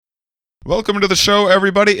Welcome to the show,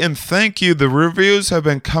 everybody, and thank you. The reviews have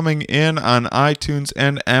been coming in on iTunes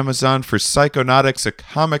and Amazon for Psychonautics, a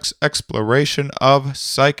comics exploration of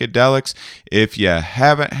psychedelics. If you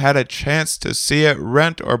haven't had a chance to see it,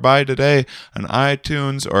 rent or buy today on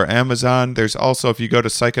iTunes or Amazon. There's also, if you go to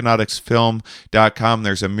psychonauticsfilm.com,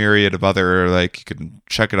 there's a myriad of other, you can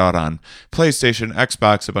check it out on PlayStation,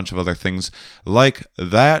 Xbox, a bunch of other things like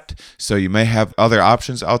that. So you may have other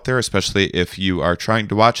options out there, especially if you are trying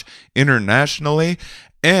to watch internationally.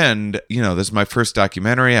 And, this is my first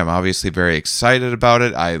documentary. I'm obviously very excited about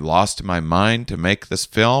it. I lost my mind to make this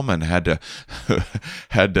film and had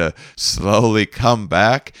to slowly come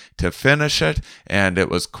back to finish it. And it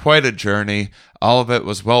was quite a journey. All of it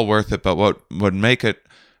was well worth it. But what would make it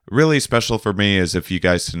really special for me is if you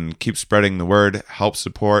guys can keep spreading the word, help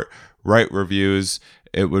support, write reviews.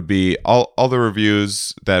 It would be all the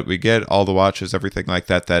reviews that we get, all the watches, everything like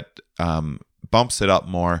that bumps it up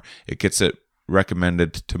more. It gets it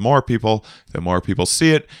recommended to more people. The more people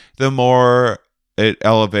see it, the more it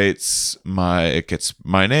elevates it gets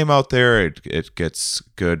my name out there. It gets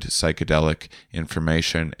good psychedelic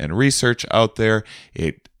information and research out there.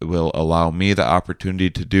 It will allow me the opportunity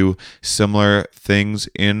to do similar things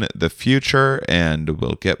in the future, and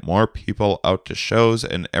will get more people out to shows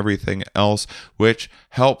and everything else, which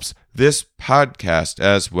helps this podcast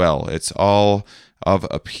as well. It's all of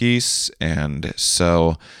a piece, and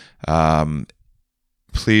so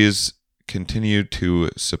please continue to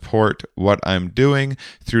support what I'm doing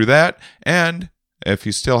through that. And if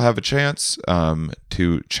you still have a chance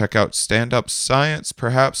to check out Stand Up Science,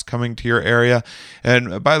 perhaps coming to your area.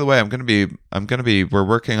 And by the way, we're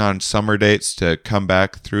working on summer dates to come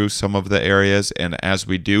back through some of the areas. And as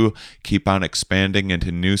we do, keep on expanding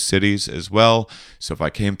into new cities as well. So if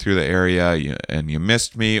I came through the area and you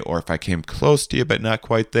missed me, or if I came close to you but not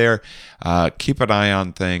quite there, keep an eye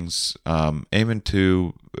on things. Aiming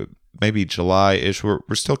to maybe July-ish. We're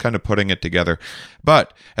still kind of putting it together.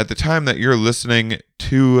 But at the time that you're listening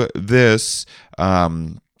to this,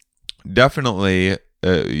 definitely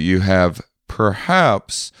you have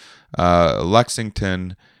perhaps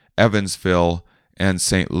Lexington, Evansville, and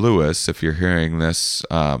St. Louis, if you're hearing this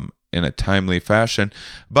in a timely fashion.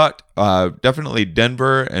 But definitely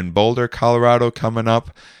Denver and Boulder, Colorado coming up.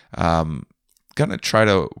 Gonna try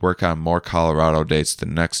to work on more Colorado dates the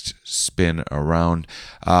next spin around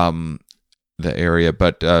the area,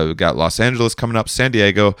 but we got Los Angeles coming up, San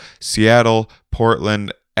Diego, Seattle,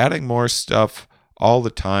 Portland, adding more stuff all the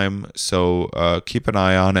time, so keep an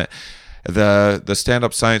eye on it. The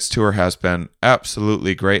stand-up science tour has been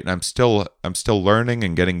absolutely great, and I'm still learning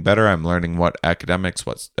and getting better. I'm learning what academics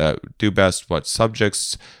do best, what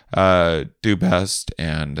subjects do best,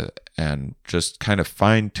 and just kind of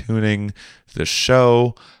fine-tuning the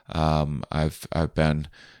show. I've been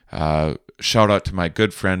shout out to my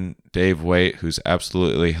good friend Dave Waite, who's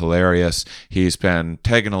absolutely hilarious. He's been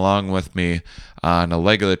tagging along with me on a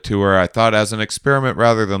leg of the tour. I thought, as an experiment,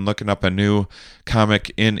 rather than looking up a new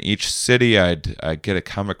comic in each city, I'd get a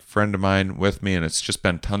comic friend of mine with me, and it's just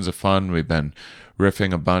been tons of fun. We've been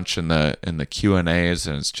riffing a bunch in the Q&As,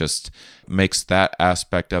 and it's just makes that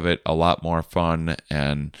aspect of it a lot more fun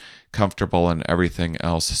and comfortable and everything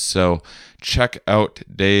else. So check out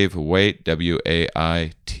Dave Waite,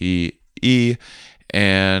 Waite.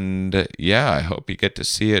 And yeah, I hope you get to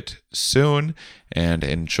see it soon, and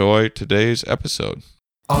enjoy today's episode.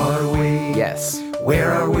 Are we? Yes. Where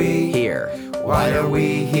are we? Here. Why are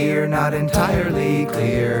we here? Not entirely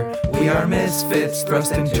clear. We are misfits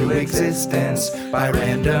thrust into existence by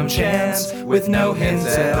random chance, with no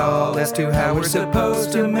hints at all as to how we're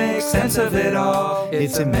supposed to make sense of it all.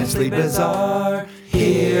 It's immensely bizarre.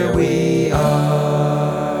 Here we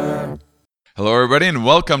are. Hello, everybody, and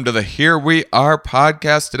welcome to the Here We Are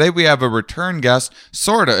podcast. Today we have a return guest,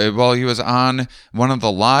 sort of. Well, he was on one of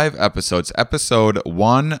the live episodes, episode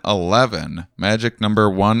 111, magic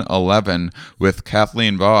number 111, with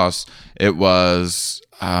Kathleen Voss. It was,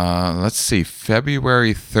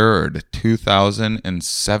 February 3rd,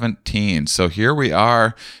 2017. So here we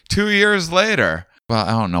are 2 years later. Well,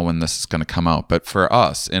 I don't know when this is going to come out, but for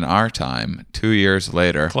us, in our time, 2 years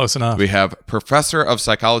later, close enough, we have Professor of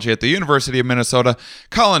Psychology at the University of Minnesota,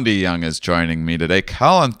 Colin D. Young, is joining me today.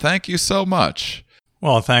 Colin, thank you so much.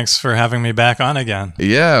 Well, thanks for having me back on again.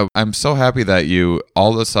 Yeah, I'm so happy that you,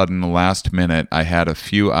 all of a sudden, the last minute, I had a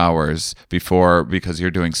few hours before, because you're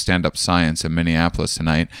doing stand-up science in Minneapolis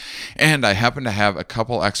tonight, and I happen to have a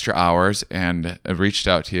couple extra hours, and I reached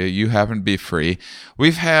out to you. You happen to be free.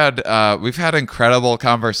 We've had incredible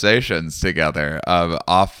conversations together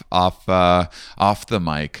off the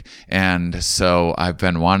mic, and so I've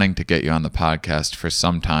been wanting to get you on the podcast for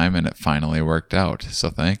some time, and it finally worked out. So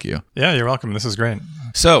thank you. Yeah, you're welcome. This is great.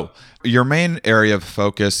 So your main area of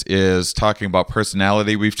focus is talking about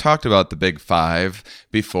personality. We've talked about the big five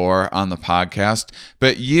before on the podcast,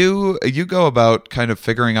 but you go about kind of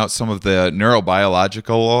figuring out some of the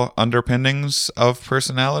neurobiological underpinnings of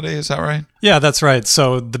personality. Is that right? Yeah, that's right.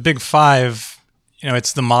 So the big five,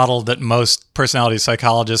 it's the model that most personality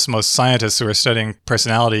psychologists, most scientists who are studying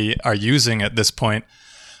personality are using at this point.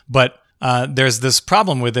 But there's this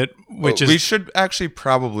problem with it, which is... We should actually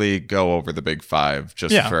probably go over the big five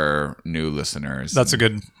just for new listeners. That's a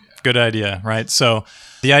good idea, right? So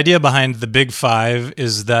the idea behind the big five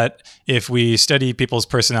is that if we study people's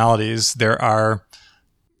personalities, there are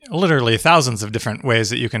literally thousands of different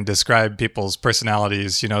ways that you can describe people's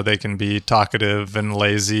personalities. They can be talkative and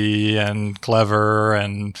lazy and clever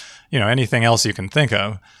and, anything else you can think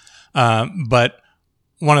of. But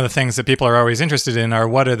one of the things that people are always interested in are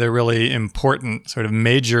what are the really important sort of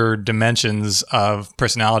major dimensions of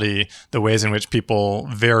personality, the ways in which people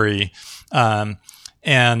vary.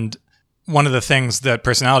 And one of the things that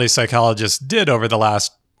personality psychologists did over the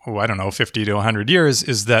last, 50 to 100 years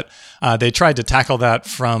is that they tried to tackle that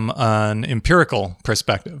from an empirical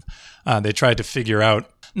perspective. They tried to figure out,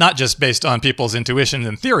 not just based on people's intuition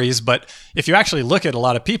and theories, but if you actually look at a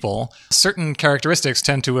lot of people, certain characteristics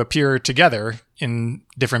tend to appear together in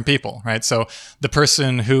different people, right? So the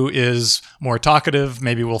person who is more talkative,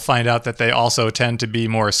 maybe we'll find out that they also tend to be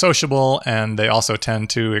more sociable, and they also tend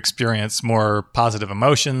to experience more positive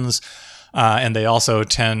emotions, and they also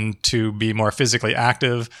tend to be more physically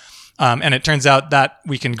active. And it turns out that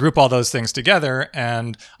we can group all those things together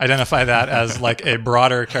and identify that as like a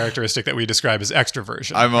broader characteristic that we describe as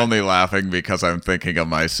extroversion. I'm only laughing because I'm thinking of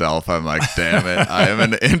myself. I'm like, damn it, I am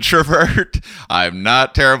an introvert. I'm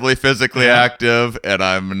not terribly physically active, and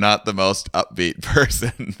I'm not the most upbeat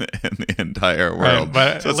person in the entire world.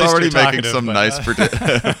 Right, so it's already making some nice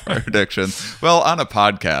predictions. Well, on a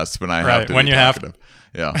podcast when I have to be talkative.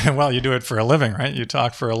 Yeah. Well, you do it for a living, right? You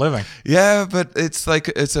talk for a living. Yeah, but it's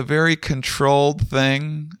a very controlled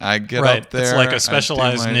thing. I get up there. It's like a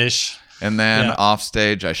specialized niche. And then off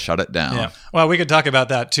stage, I shut it down. Yeah. Well, we could talk about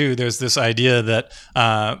that too. There's this idea that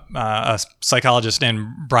a psychologist named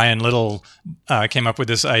Brian Little came up with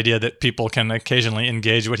this idea that people can occasionally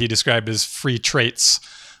engage what he described as free traits,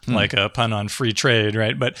 like a pun on free trade,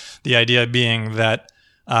 right? But the idea being that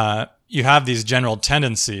you have these general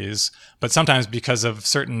tendencies, but sometimes because of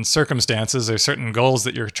certain circumstances or certain goals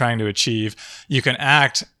that you're trying to achieve, you can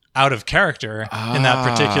act out of character in that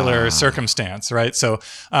particular circumstance, right? So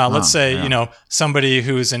let's say, somebody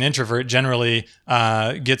who's an introvert generally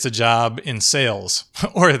gets a job in sales,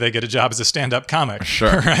 or they get a job as a stand-up comic,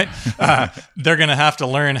 sure. Right? They're going to have to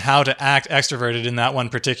learn how to act extroverted in that one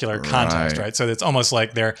particular context, right? So it's almost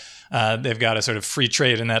like they've got a sort of free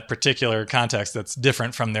trait in that particular context that's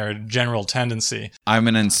different from their general tendency. I'm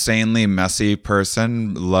an insanely messy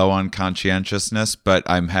person, low on conscientiousness, but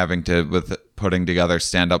I'm having to, with putting together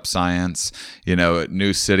stand-up science,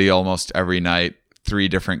 new city almost every night, 3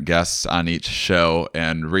 different guests on each show,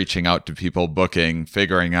 and reaching out to people, booking,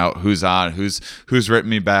 figuring out who's on, who's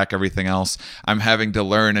written me back, everything else. I'm having to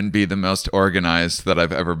learn and be the most organized that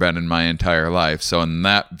I've ever been in my entire life. So in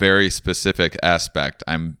that very specific aspect,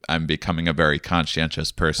 I'm becoming a very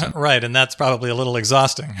conscientious person. Right, and that's probably a little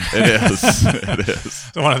exhausting. It is. It is.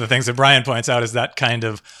 So one of the things that Brian points out is that kind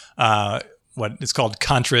of what is called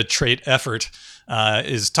contra-trait effort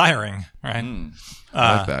is tiring, right?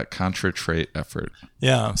 I like that, contra-trait effort.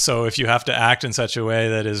 Yeah, so if you have to act in such a way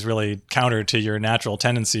that is really counter to your natural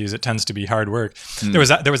tendencies, it tends to be hard work. There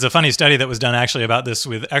was a funny study that was done actually about this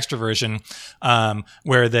with extroversion,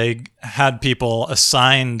 where they had people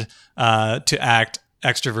assigned to act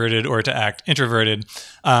extroverted or to act introverted,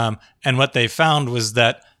 and what they found was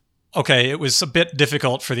that it was a bit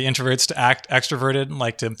difficult for the introverts to act extroverted,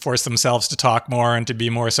 like to force themselves to talk more and to be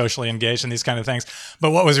more socially engaged and these kind of things.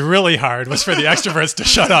 But what was really hard was for the extroverts to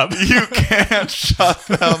shut up. You can't shut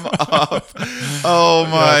them up. Oh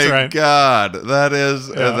my God. That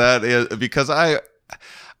is because I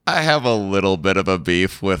have a little bit of a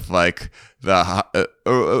beef with like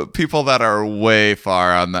people that are way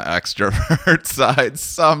far on the extrovert side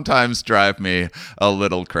sometimes drive me a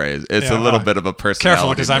little crazy. It's a little bit of a personality.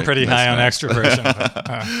 Careful, because I'm pretty high on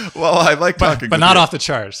extroversion. Well, I like talking, but not off the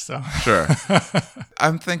charts. So sure.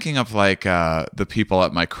 I'm thinking of like the people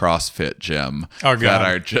at my CrossFit gym that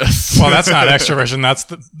are just. Well, that's not extroversion. That's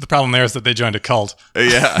the problem. There is that they joined a cult.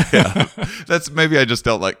 Yeah. That's maybe I just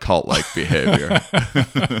don't like cult-like behavior.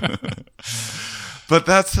 But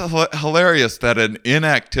that's hilarious that an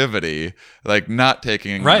inactivity, like not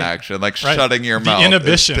taking an action, like shutting your mouth. The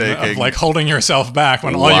inhibition of like holding yourself back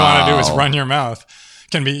when all you want to do is run your mouth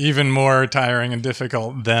can be even more tiring and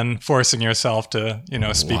difficult than forcing yourself to,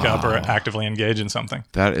 speak up or actively engage in something.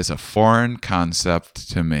 That is a foreign concept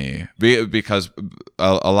to me because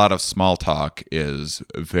a lot of small talk is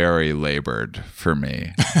very labored for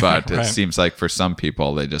me. But it seems like for some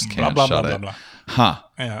people, they just can't shut it. Huh.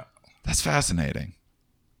 Yeah. That's fascinating.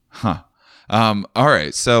 Huh. All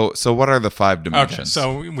right. So what are the 5 dimensions? Okay.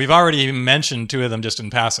 So we've already mentioned 2 of them just in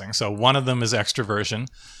passing. So one of them is extroversion,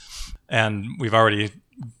 and we've already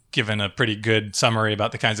given a pretty good summary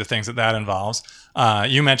about the kinds of things that involves.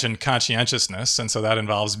 You mentioned conscientiousness, and so that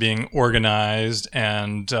involves being organized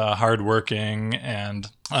and hardworking and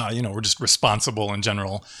we're just responsible in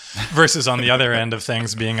general, versus on the other end of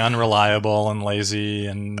things being unreliable and lazy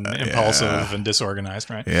and impulsive and disorganized,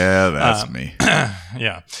 right? Yeah, that's me.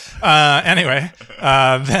 Yeah. Anyway,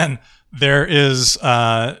 then there is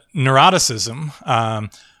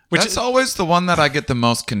neuroticism, that's always the one that I get the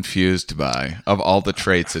most confused by of all the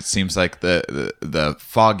traits. It seems like the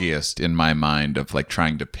foggiest in my mind of like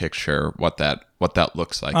trying to picture what that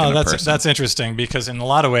looks like. In a person. That's interesting because in a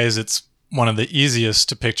lot of ways it's one of the easiest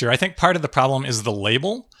to picture. I think part of the problem is the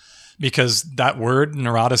label, because that word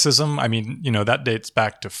neuroticism, that dates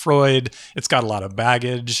back to Freud. It's got a lot of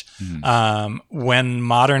baggage. When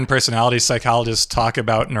modern personality psychologists talk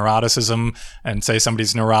about neuroticism and say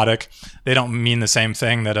somebody's neurotic, they don't mean the same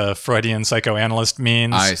thing that a Freudian psychoanalyst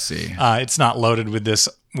means. I see. It's not loaded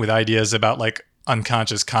with ideas about like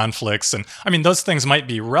unconscious conflicts. And those things might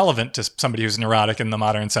be relevant to somebody who's neurotic in the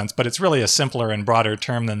modern sense, but it's really a simpler and broader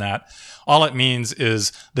term than that. All it means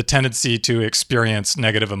is the tendency to experience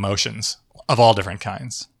negative emotions of all different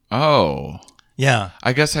kinds. Oh. Yeah.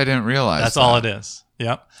 I guess I didn't realize that's all it is.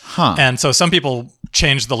 Yep. Huh. And so some people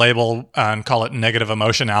change the label and call it negative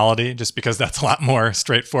emotionality just because that's a lot more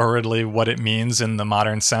straightforwardly what it means in the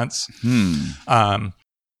modern sense.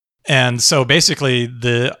 And so basically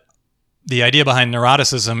the idea behind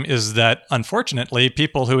neuroticism is that, unfortunately,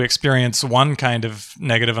 people who experience one kind of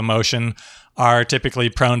negative emotion are typically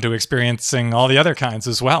prone to experiencing all the other kinds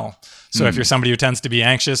as well. So if you're somebody who tends to be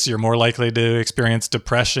anxious, you're more likely to experience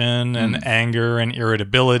depression and anger and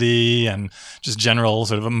irritability and just general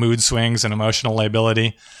sort of mood swings and emotional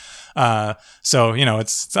lability. So,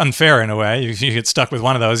 it's unfair in a way. If you get stuck with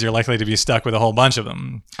one of those, you're likely to be stuck with a whole bunch of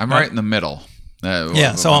them. I'm right in the middle.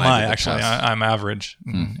 Yeah, so am I, actually. I'm average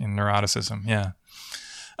in neuroticism, yeah.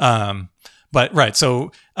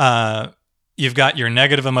 So you've got your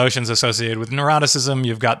negative emotions associated with neuroticism.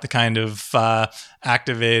 You've got the kind of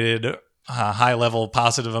activated, high-level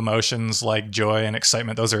positive emotions like joy and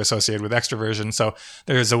excitement. Those are associated with extroversion. So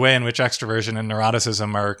there's a way in which extroversion and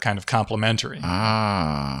neuroticism are kind of complementary.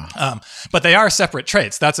 But they are separate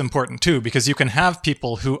traits. That's important, too, because you can have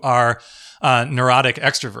people who are neurotic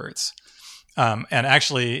extroverts. And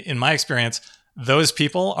actually, in my experience, those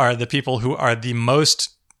people are the people who are the most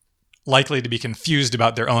likely to be confused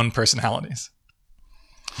about their own personalities.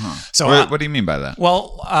 So, what do you mean by that?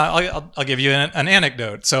 Well, I'll give you an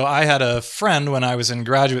anecdote. So I had a friend when I was in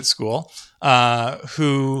graduate school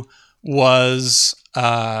who was,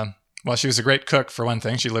 she was a great cook, for one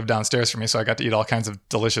thing. She lived downstairs from me, so I got to eat all kinds of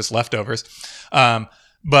delicious leftovers.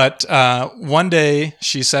 But one day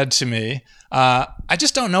she said to me, I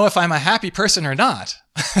just don't know if I'm a happy person or not.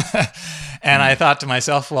 And I thought to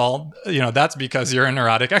myself, well, that's because you're a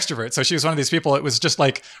neurotic extrovert. So she was one of these people, it was just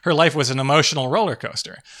like her life was an emotional roller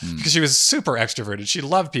coaster because she was super extroverted. She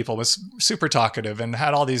loved people, was super talkative, and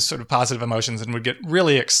had all these sort of positive emotions and would get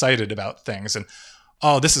really excited about things. And,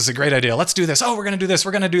 oh, this is a great idea. Let's do this. Oh, we're going to do this.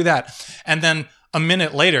 We're going to do that. And then a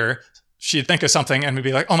minute later, she'd think of something and would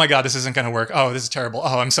be like, oh my God, this isn't going to work. Oh, this is terrible.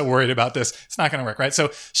 Oh, I'm so worried about this. It's not going to work, right?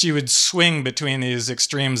 So she would swing between these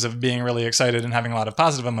extremes of being really excited and having a lot of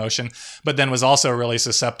positive emotion, but then was also really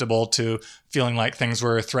susceptible to feeling like things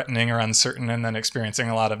were threatening or uncertain and then experiencing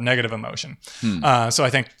a lot of negative emotion. So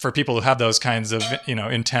I think for people who have those kinds of,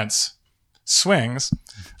 intense swings,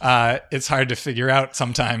 it's hard to figure out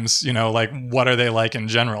sometimes, like what are they like in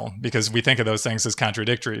general, because we think of those things as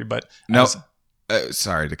contradictory, but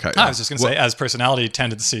Sorry to cut you I off. was just going to say, as personality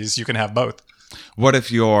tendencies, you can have both. What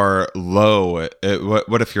if you're low?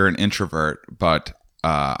 What if you're an introvert but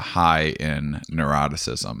high in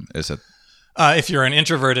neuroticism? Is it? If you're an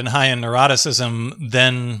introvert and high in neuroticism,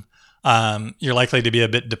 then you're likely to be a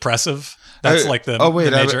bit depressive. That's like the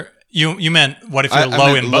major. You meant what if you're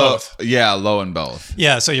low in both? Yeah, low in both.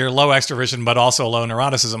 Yeah, so you're low extroversion but also low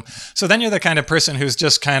neuroticism. So then you're the kind of person who's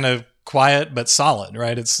just kind of quiet but solid,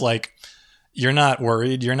 right? It's like you're not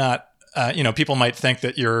worried. You're not. People might think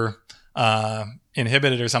that you're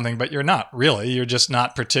inhibited or something, but you're not really. You're just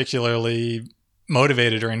not particularly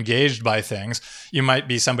motivated or engaged by things. You might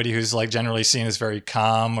be somebody who's like generally seen as very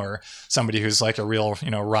calm, or somebody who's like a real,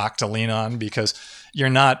 rock to lean on, because you're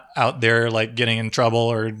not out there like getting in trouble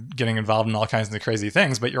or getting involved in all kinds of crazy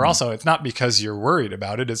things, but you're also, it's not because you're worried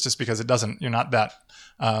about it. It's just because you're not that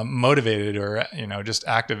motivated or, just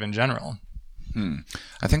active in general.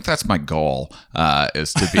 I think that's my goal,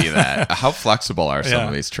 is to be that. How flexible are some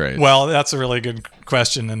of these traits? Well, that's a really good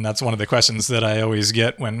question, and that's one of the questions that I always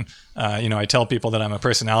get when, I tell people that I'm a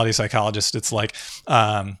personality psychologist. It's like,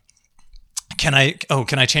 can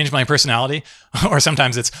I change my personality? Or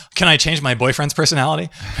sometimes it's, can I change my boyfriend's personality?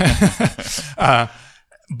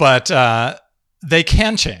 But they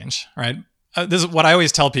can change, right? This is what I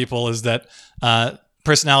always tell people is that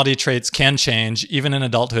personality traits can change. Even in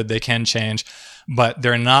adulthood, they can change, but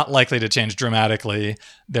they're not likely to change dramatically.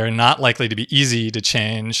 They're not likely to be easy to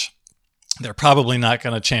change. They're probably not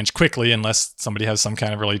going to change quickly unless somebody has some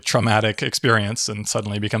kind of really traumatic experience and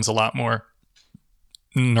suddenly becomes a lot more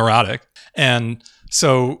neurotic. And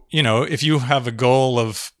so, if you have a goal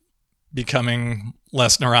of becoming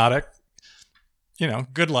less neurotic,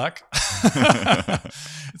 good luck.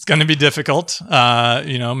 It's going to be difficult.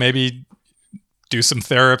 Maybe do some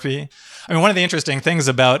therapy. I mean, one of the interesting things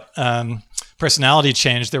about personality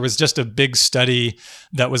change, there was just a big study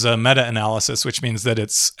that was a meta-analysis, which means that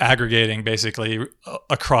it's aggregating basically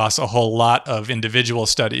across a whole lot of individual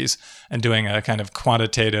studies and doing a kind of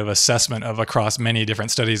quantitative assessment of across many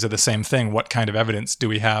different studies of the same thing. What kind of evidence do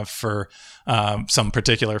we have for some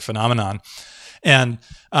particular phenomenon? And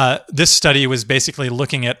this study was basically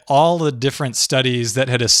looking at all the different studies that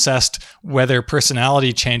had assessed whether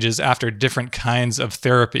personality changes after different kinds of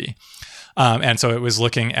therapy. And so it was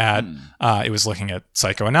looking at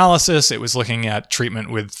psychoanalysis. It was looking at treatment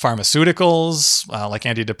with pharmaceuticals like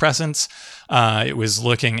antidepressants. It was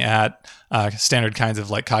looking at standard kinds of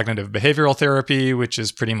like cognitive behavioral therapy, which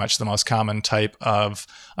is pretty much the most common type of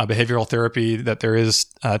behavioral therapy that there is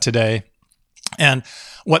today. And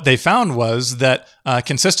what they found was that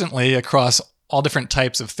consistently across all different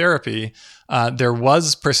types of therapy, there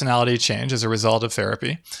was personality change as a result of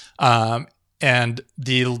therapy. And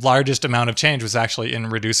the largest amount of change was actually in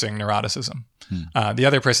reducing neuroticism. The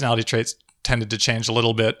other personality traits tended to change a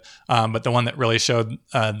little bit, but the one that really showed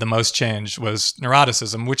the most change was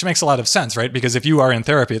neuroticism, which makes a lot of sense, right? Because if you are in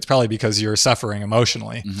therapy, it's probably because you're suffering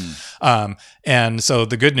emotionally. And so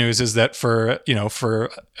the good news is that for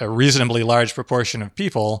a reasonably large proportion of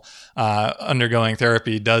people, undergoing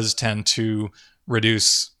therapy does tend to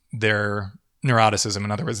reduce their neuroticism.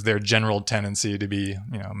 In other words, their general tendency to be,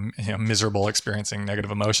 miserable, experiencing negative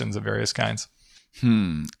emotions of various kinds.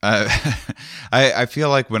 I feel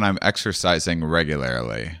like when I'm exercising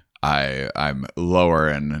regularly, I'm lower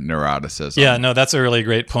in neuroticism. Yeah, no, that's a really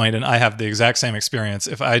great point. And I have the exact same experience.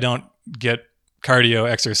 If I don't get cardio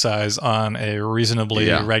exercise on a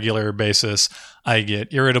reasonably regular basis, I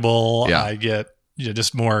get irritable. I get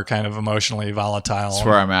just more kind of emotionally volatile. That's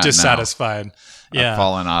where I'm at dissatisfied. Now. I've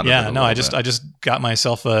fallen out of it. I just got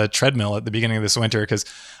myself a treadmill at the beginning of this winter because,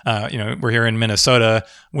 we're here in Minnesota.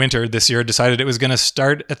 Winter this year decided it was going to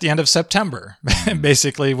start at the end of September.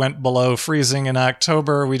 Basically went below freezing in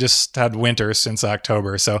October. We just had winter since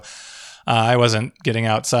October. So I wasn't getting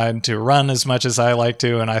outside to run as much as I like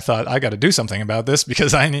to. And I thought I got to do something about this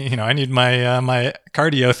because I need my, my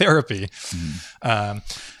cardio therapy. So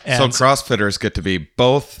CrossFitters get to be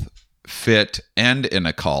both fit and in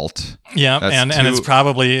a cult. Yeah, and it's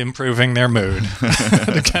probably improving their mood.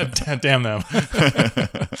 Damn them.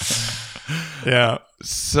 Yeah.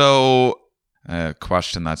 So, a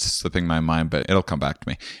question that's slipping my mind, but it'll come back to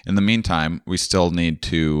me. In the meantime, we still need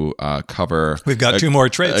to cover... We've got two more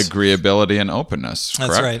traits. Agreeability and openness,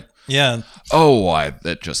 correct? That's right. Yeah. Oh,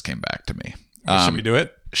 that just came back to me. Should we do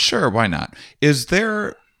it? Sure, why not? Is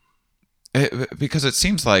there... Because it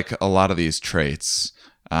seems like a lot of these traits...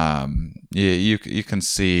 you can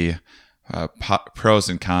see pros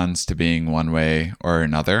and cons to being one way or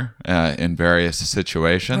another in various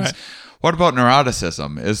situations. Right. What about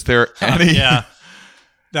neuroticism? Is there any? Yeah,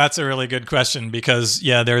 that's a really good question because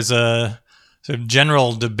there's a sort of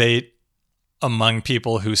general debate among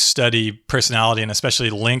people who study personality, and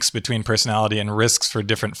especially links between personality and risks for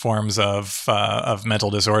different forms of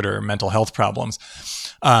mental disorder, or mental health problems.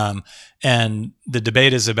 And the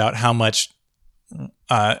debate is about how much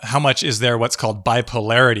is there what's called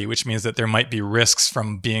bipolarity, which means that there might be risks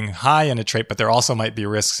from being high in a trait, but there also might be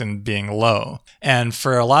risks in being low. And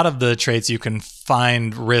for a lot of the traits, you can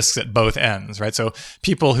find risks at both ends, right? So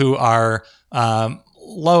people who are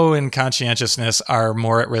low in conscientiousness are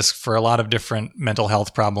more at risk for a lot of different mental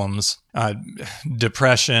health problems,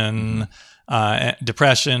 depression,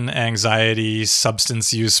 anxiety,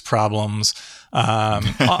 substance use problems,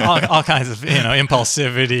 all kinds of,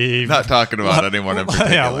 impulsivity. Not talking about anyone in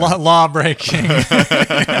particular. Yeah, law breaking,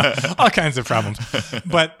 all kinds of problems.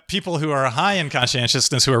 But people who are high in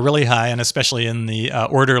conscientiousness, who are really high, and especially in the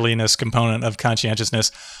orderliness component of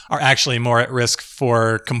conscientiousness, are actually more at risk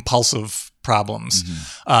for compulsive problems,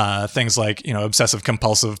 things like obsessive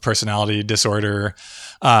compulsive personality disorder,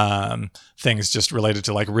 things just related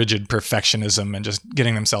to like rigid perfectionism and just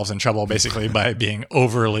getting themselves in trouble basically by being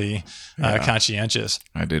overly conscientious.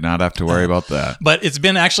 I do not have to worry about that. But it's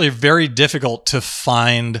been actually very difficult to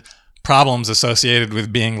find problems associated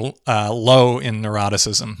with being low in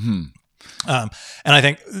neuroticism. And I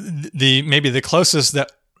think maybe the closest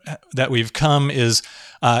that we've come is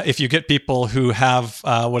if you get people who have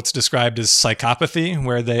what's described as psychopathy,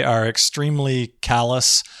 where they are extremely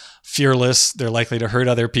callous, fearless, they're likely to hurt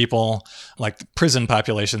other people. Like prison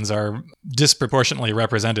populations are disproportionately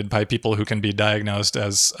represented by people who can be diagnosed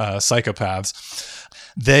as psychopaths.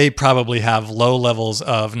 They probably have low levels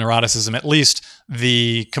of neuroticism, at least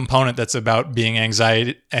the component that's about being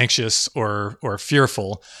anxious or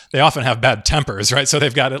fearful. They often have bad tempers, right? So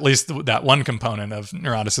they've got at least that one component of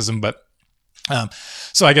neuroticism. But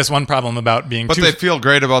so I guess one problem about being they feel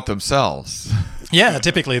great about themselves. Yeah,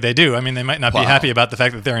 typically they do. I mean, they might not be happy about the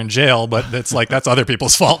fact that they're in jail, but it's like that's other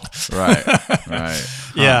people's fault. Right.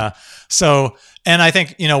 Yeah. So, and I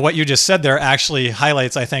think, what you just said there actually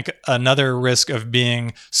highlights, I think, another risk of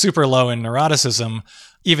being super low in neuroticism,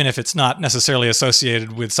 even if it's not necessarily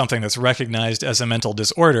associated with something that's recognized as a mental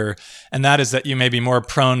disorder, and that is that you may be more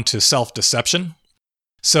prone to self-deception.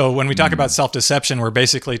 So when we talk about self-deception, we're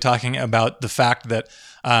basically talking about the fact that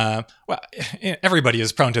everybody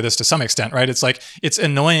is prone to this to some extent, right? It's like, it's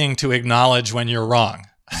annoying to acknowledge when you're wrong.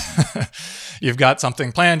 You've got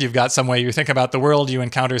something planned, you've got some way you think about the world, you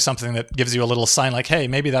encounter something that gives you a little sign like, hey,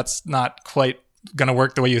 maybe that's not quite going to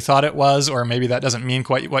work the way you thought it was, or maybe that doesn't mean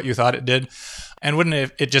quite what you thought it did. And wouldn't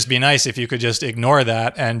it just be nice if you could just ignore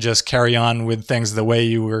that and just carry on with things the way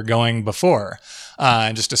you were going before?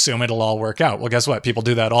 And just assume it'll all work out. Well, guess what? People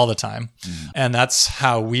do that all the time. And that's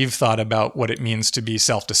how we've thought about what it means to be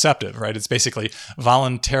self-deceptive, right? It's basically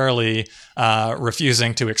voluntarily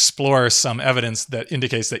refusing to explore some evidence that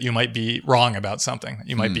indicates that you might be wrong about something, that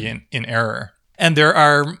you might be in error. And there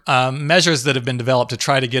are measures that have been developed to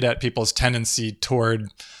try to get at people's tendency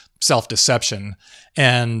toward self-deception.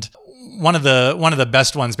 And one of the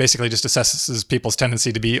best ones basically just assesses people's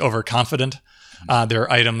tendency to be overconfident. There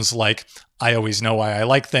are items like, I always know why I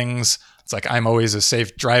like things. It's like, I'm always a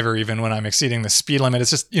safe driver even when I'm exceeding the speed limit. It's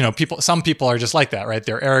just, some people are just like that, right?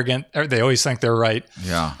 They're arrogant. They always think they're right.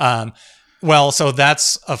 Yeah. Well, so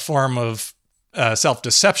that's a form of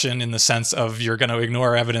self-deception in the sense of you're going to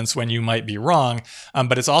ignore evidence when you might be wrong,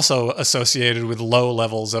 but it's also associated with low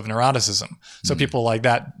levels of neuroticism. So people like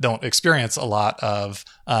that don't experience a lot of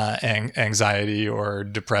anxiety or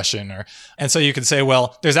depression, and so you could say,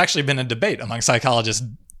 well, there's actually been a debate among psychologists.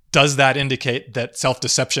 Does that indicate that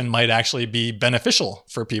self-deception might actually be beneficial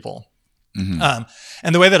for people?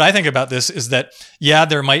 And the way that I think about this is that, yeah,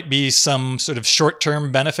 there might be some sort of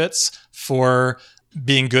short-term benefits for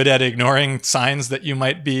being good at ignoring signs that you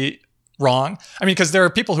might be wrong. I mean, because there are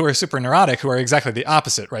people who are super neurotic who are exactly the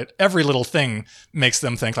opposite, right? Every little thing makes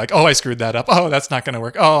them think like, oh, I screwed that up. Oh, that's not going to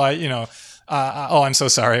work. Oh, I'm so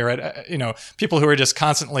sorry, right? People who are just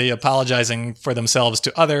constantly apologizing for themselves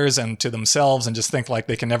to others and to themselves and just think like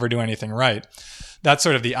they can never do anything right. That's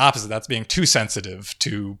sort of the opposite. That's being too sensitive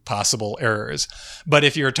to possible errors. But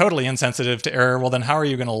if you're totally insensitive to error, well, then how are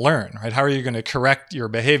you going to learn, right? How are you going to correct your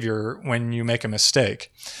behavior when you make a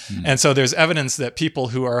mistake? And so there's evidence that people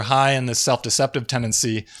who are high in this self-deceptive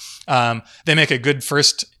tendency, they make a good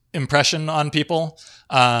first impression on people,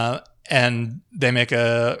 and they make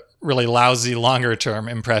a really lousy longer-term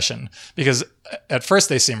impression, because at first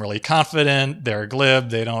they seem really confident, they're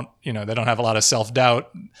glib, they don't have a lot of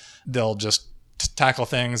self-doubt, they'll just tackle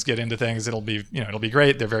things, get into things, it'll be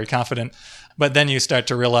great, they're very confident. But then you start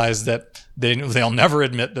to realize that they'll never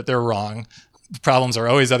admit that they're wrong. problems are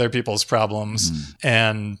always other people's problems.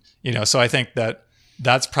 And, so I think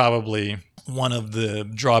that's probably one of the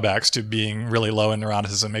drawbacks to being really low in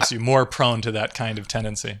neuroticism. Makes you more prone to that kind of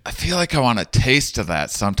tendency. I feel like I want a taste of that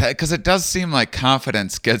sometime, because it does seem like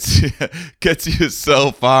confidence gets you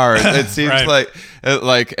so far. It seems Right.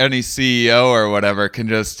 like any CEO or whatever can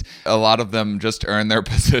just, a lot of them just earn their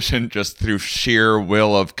position just through sheer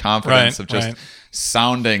will of confidence, of just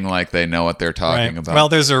sounding like they know what they're talking about. Well,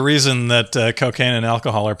 there's a reason that cocaine and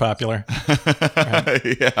alcohol are popular.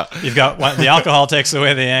 Yeah. You've got the alcohol takes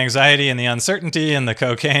away the anxiety and the uncertainty, and the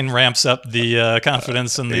cocaine ramps up the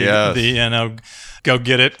confidence and the go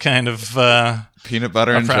get it kind of peanut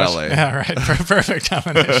butter and jelly. Yeah, right. Perfect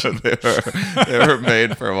combination. they were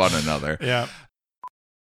made for one another. Yeah.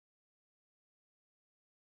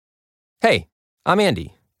 Hey, I'm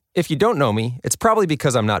Andy. If you don't know me, it's probably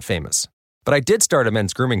because I'm not famous. But I did start a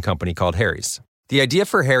men's grooming company called Harry's. The idea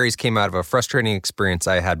for Harry's came out of a frustrating experience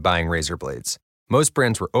I had buying razor blades. Most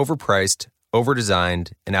brands were overpriced,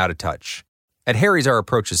 overdesigned, and out of touch. At Harry's, our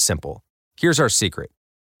approach is simple. Here's our secret.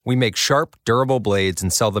 We make sharp, durable blades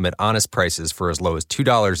and sell them at honest prices for as low as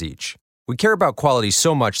 $2 each. We care about quality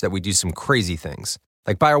so much that we do some crazy things,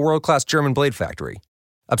 like buy a world-class German blade factory.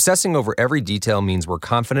 Obsessing over every detail means we're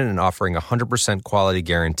confident in offering a 100% quality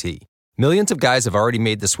guarantee. Millions of guys have already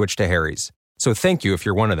made the switch to Harry's, so thank you if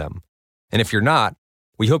you're one of them. And if you're not,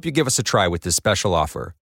 we hope you give us a try with this special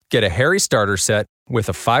offer. Get a Harry's starter set with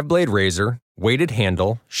a 5-blade razor, weighted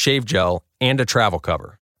handle, shave gel, and a travel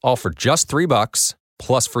cover, all for just $3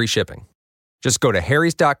 plus free shipping. Just go to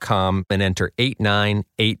harrys.com and enter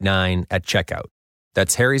 8989 at checkout.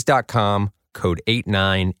 That's harrys.com, code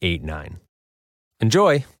 8989.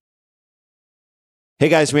 Enjoy! Hey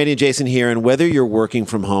guys, Randy and Jason here, and whether you're working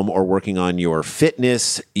from home or working on your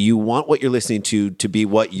fitness, you want what you're listening to be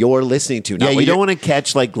what you're listening to. Yeah, you don't want to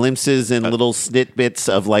catch like glimpses and little snitbits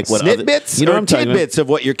of like what Snitbits? you know what I'm talking about? Tidbits of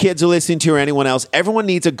what your kids are listening to or anyone else. Everyone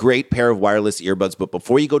needs a great pair of wireless earbuds, but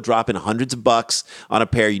before you go dropping hundreds of bucks on a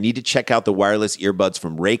pair, you need to check out the wireless earbuds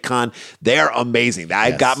from Raycon. They're amazing.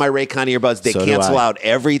 I've got my Raycon earbuds. They cancel out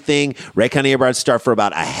everything. Raycon earbuds start for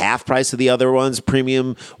about a half price of the other ones,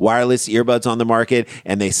 premium wireless earbuds on the market,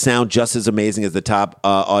 and they sound just as amazing as the top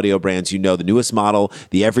audio brands. The newest model,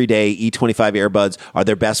 the everyday E25 earbuds are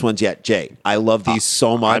their best ones yet. Jay, I love these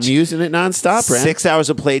so much. I'm using it nonstop, Brad. 6 hours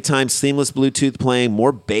of playtime, seamless Bluetooth playing,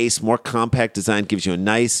 more bass, more compact design, gives you a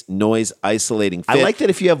nice noise isolating fit. I like that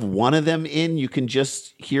if you have one of them in, you can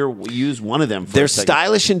just use one of them for They're a second.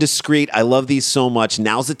 stylish and discreet. I love these so much.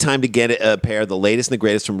 Now's the time to get a pair of the latest and the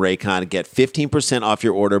greatest from Raycon. Get 15% off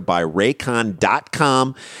your order by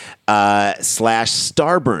raycon.com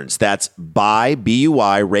 /Starburns. That's by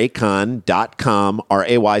BUY Raycon.com,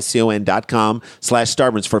 RAYCON.com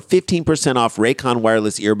 /Starburns for 15% off Raycon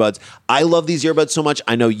wireless earbuds. I love these earbuds so much.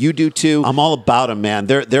 I know you do too. I'm all about them, man.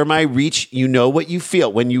 They're my reach. You know what you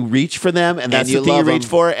feel when you reach for them, and that's you the thing you love reach them.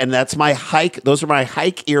 for, and that's my hike. Those are my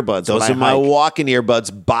hike earbuds. Those when are my hike. walk-in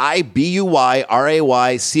earbuds. Buy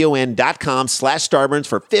BUYRAYCON.com /Starburns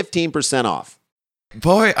for 15% off.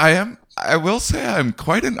 Boy, I will say I'm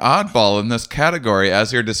quite an oddball in this category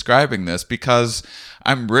as you're describing this, because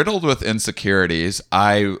I'm riddled with insecurities.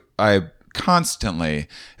 I constantly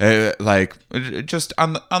like just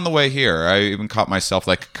on the way here, I even caught myself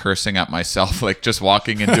like cursing at myself, like just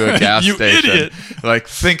walking into a gas You station, idiot. like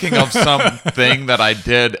thinking of something that I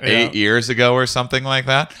did 8 years ago or something like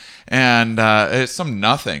that. And it's some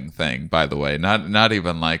nothing thing, by the way, not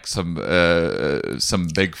even like some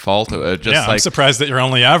big fault. Just I'm like, surprised that you're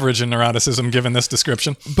only average in neuroticism given this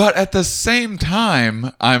description. but at the same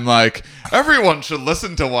time, I'm like, everyone should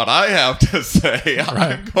listen to what I have to say.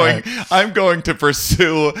 I'm going to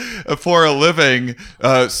pursue for a living,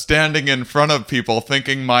 standing in front of people,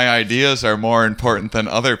 thinking my ideas are more important than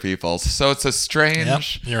other people's. So it's a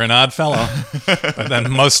strange. Yep, you're an odd fellow. But then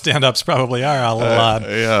most stand-ups probably are a little odd.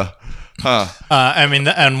 Yeah. Huh. I mean,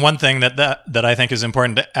 and one thing that I think is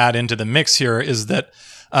important to add into the mix here is that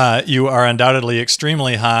you are undoubtedly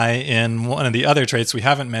extremely high in one of the other traits we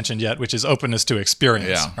haven't mentioned yet, which is openness to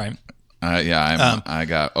experience, right? I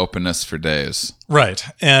got openness for days. Right.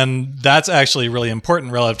 And that's actually really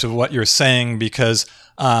important relative to what you're saying, because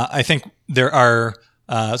I think there are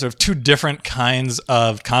sort of two different kinds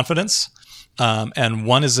of confidence. And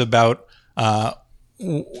one is about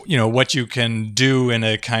what you can do in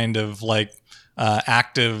a kind of like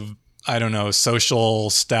active, social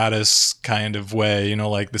status kind of way,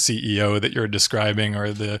 like the CEO that you're describing,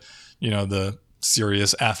 or the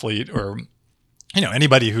serious athlete, or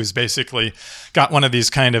anybody who's basically got one of these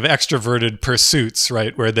kind of extroverted pursuits,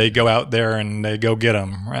 right, where they go out there and they go get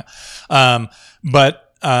them, right?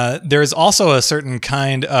 But there's also a certain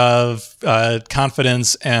kind of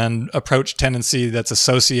confidence and approach tendency that's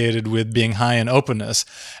associated with being high in openness,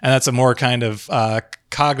 and that's a more kind of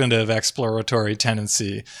cognitive exploratory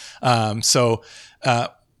tendency. So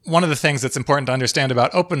one of the things that's important to understand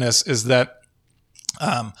about openness is that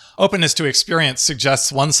openness to experience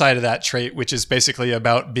suggests one side of that trait, which is basically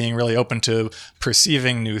about being really open to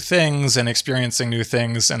perceiving new things and experiencing new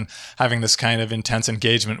things and having this kind of intense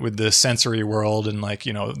engagement with the sensory world and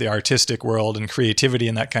the artistic world and creativity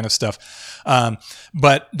and that kind of stuff.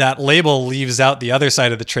 But that label leaves out the other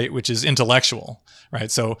side of the trait, which is intellectual. Right.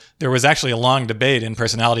 So there was actually a long debate in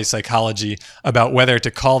personality psychology about whether to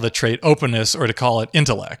call the trait openness or to call it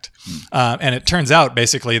intellect. And it turns out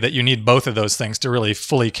basically that you need both of those things to really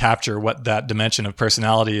fully capture what that dimension of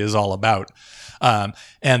personality is all about. And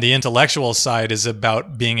the intellectual side is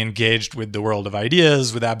about being engaged with the world of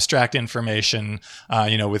ideas, with abstract information,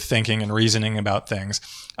 with thinking and reasoning about things.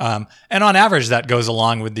 And on average, that goes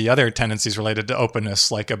along with the other tendencies related to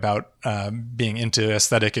openness, like about being into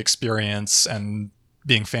aesthetic experience and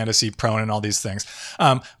being fantasy prone and all these things.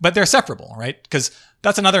 But they're separable, right? Because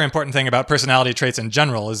that's another important thing about personality traits in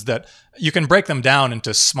general, is that you can break them down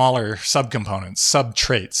into smaller subcomponents,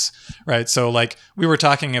 sub-traits, right? So like we were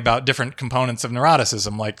talking about different components of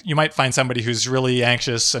neuroticism. Like you might find somebody who's really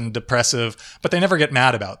anxious and depressive, but they never get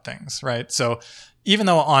mad about things, right? So even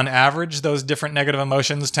though on average those different negative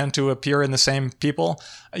emotions tend to appear in the same people,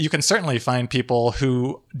 you can certainly find people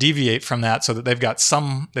who deviate from that so that they've got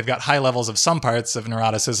high levels of some parts of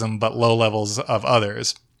neuroticism, but low levels of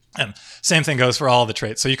others. And same thing goes for all the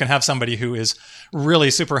traits. So you can have somebody who is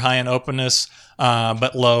really super high in openness,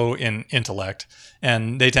 but low in intellect.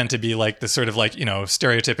 And they tend to be like the sort of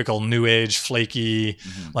stereotypical new age, flaky,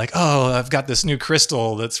 like, oh, I've got this new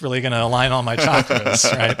crystal that's really going to align all my chakras,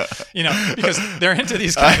 right? Because they're into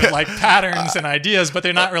these kind of like patterns and ideas, but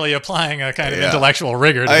they're not really applying a kind of intellectual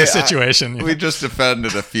rigor to the situation. We just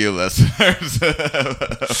offended a few listeners.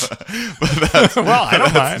 Well, I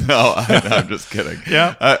don't mind. No, I'm just kidding.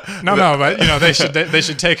 Yeah. But they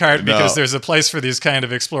should take heart because there's a place for these kind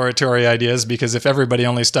of exploratory ideas, because if everybody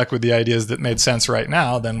only stuck with the ideas that made sense right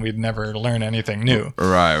now, then we'd never learn anything new.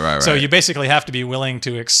 Right. So you basically have to be willing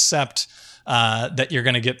to accept that you're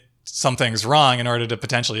going to get some things wrong in order to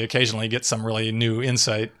potentially occasionally get some really new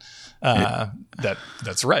insight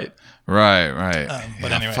that's right. Right.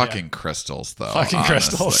 But anyway, fucking crystals, though. Fucking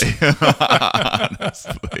crystals.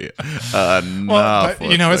 Honestly. Well, but,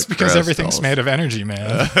 it's because everything's made of energy,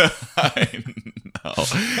 man. I know.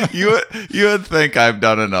 You would think I've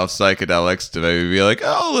done enough psychedelics to maybe be like,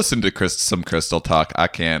 oh, listen to some crystal talk. I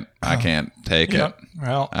can't take it.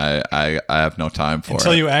 Well, I have no time for it.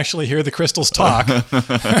 Until you actually hear the crystals talk,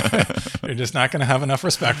 you're just not going to have enough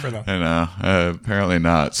respect for them. I know. Apparently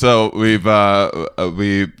not. So we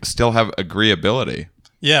still have agreeability.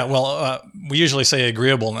 Yeah. Well, we usually say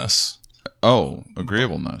agreeableness. Oh,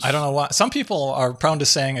 agreeableness. I don't know why. Some people are prone to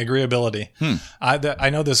saying agreeability. I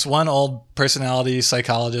know this one old personality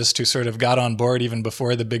psychologist who sort of got on board even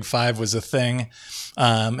before the Big Five was a thing.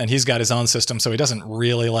 And he's got his own system, so he doesn't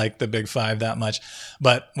really like the Big Five that much.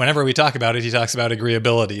 But whenever we talk about it, he talks about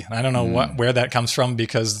agreeability. And I don't know where that comes from,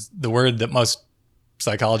 because the word that most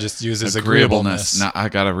psychologists use is agreeableness. Now I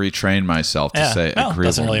got to retrain myself to say agreeableness. It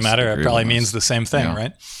doesn't really matter. It probably means the same thing,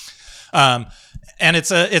 right? And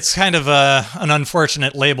it's kind of an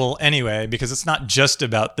unfortunate label anyway, because it's not just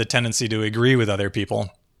about the tendency to agree with other people.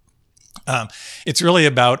 It's really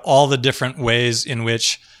about all the different ways in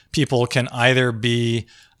which people can either be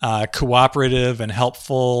cooperative and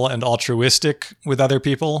helpful and altruistic with other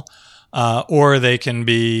people, or they can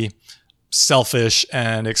be selfish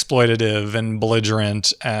and exploitative and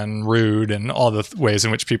belligerent and rude, and all the ways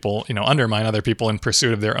in which people, undermine other people in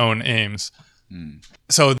pursuit of their own aims.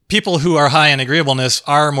 So people who are high in agreeableness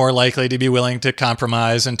are more likely to be willing to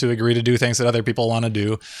compromise and to agree to do things that other people want to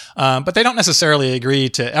do, but they don't necessarily agree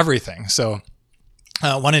to everything. So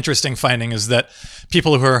one interesting finding is that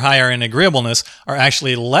people who are higher in agreeableness are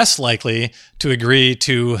actually less likely to agree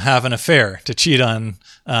to have an affair, to cheat on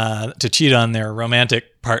their romantic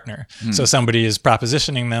partner. So somebody is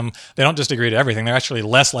propositioning them. They don't just agree to everything. They're actually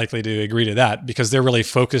less likely to agree to that, because they're really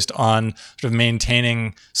focused on sort of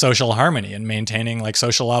maintaining social harmony and maintaining like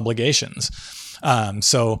social obligations.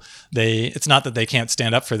 So it's not that they can't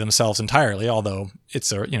stand up for themselves entirely, although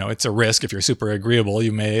it's a risk. If you're super agreeable,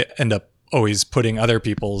 you may end up always putting other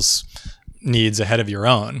people's needs ahead of your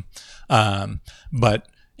own. But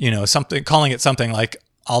calling it something like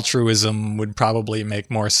altruism would probably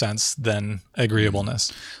make more sense than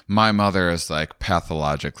agreeableness. My mother is like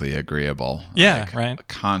pathologically agreeable. Yeah, like, right.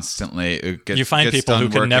 Constantly. You find gets people who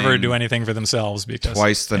done can never working do anything for themselves because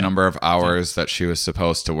twice the number of hours that she was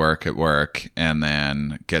supposed to work at work, and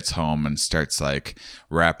then gets home and starts like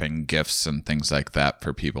wrapping gifts and things like that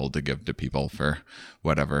for people to give to people for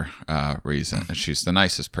whatever reason. She's the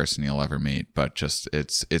nicest person you'll ever meet, but just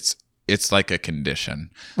it's like a condition.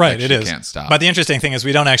 Right, Like, it she is. can't stop. But the interesting thing is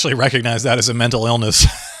we don't actually recognize that as a mental illness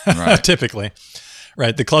Right. typically.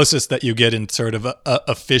 Right. The closest that you get in sort of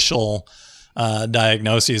official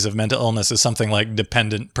diagnoses of mental illness is something like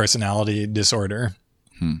dependent personality disorder.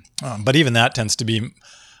 But even that tends to be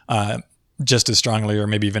just as strongly or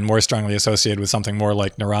maybe even more strongly associated with something more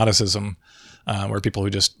like neuroticism, where people who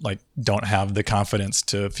just like don't have the confidence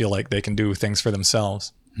to feel like they can do things for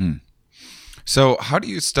themselves. So how do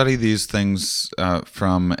you study these things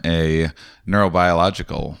from a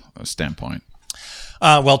neurobiological standpoint?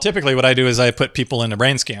 Well, typically what I do is I put people in a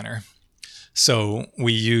brain scanner. So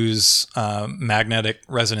we use magnetic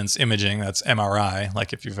resonance imaging, that's MRI,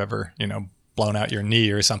 like if you've ever, blown out your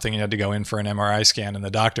knee or something, you had to go in for an MRI scan in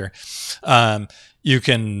the doctor. You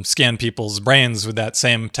can scan people's brains with that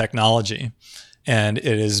same technology, and it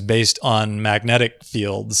is based on magnetic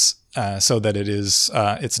fields so that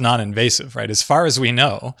it's non-invasive, right? As far as we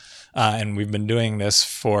know, and we've been doing this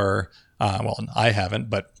for, I haven't,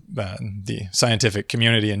 but the scientific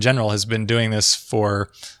community in general has been doing this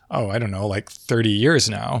for, like 30 years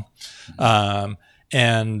now.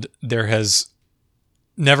 And there has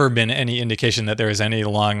never been any indication that there is any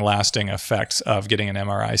long-lasting effects of getting an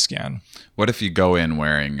MRI scan. What if you go in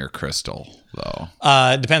wearing your crystal, though?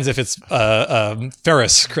 It depends if it's a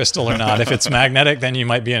ferrous crystal or not. If it's magnetic, then you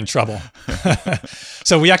might be in trouble.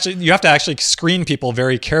 So you have to actually screen people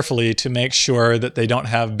very carefully to make sure that they don't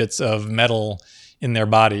have bits of metal in their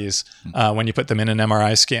bodies when you put them in an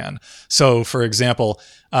MRI scan. So, for example,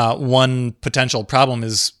 one potential problem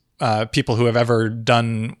is people who have ever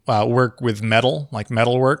done work with metal, like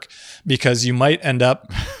metal work, because you might end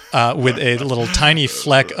up with a little tiny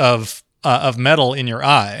fleck of metal in your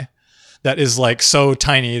eye that is like so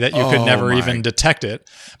tiny that you could never even detect it.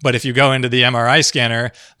 But if you go into the MRI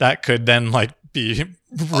scanner, that could then like be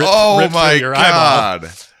ripped through your eyeball.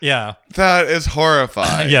 Yeah. That is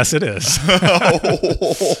horrifying. Yes, it is.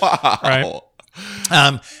 Wow. Right.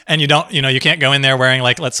 And you can't go in there wearing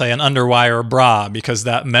like, let's say, an underwire bra, because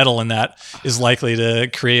that metal in that is likely to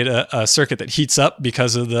create a circuit that heats up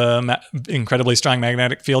because of the incredibly strong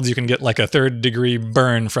magnetic fields. You can get like a 3rd-degree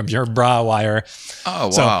burn from your bra wire. Oh,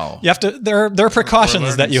 so wow. You have to, there are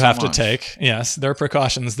precautions that you have to much. take. Yes, there are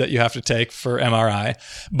precautions that you have to take for MRI,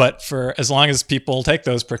 but for as long as people take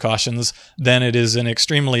those precautions, then it is an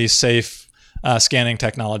extremely safe scanning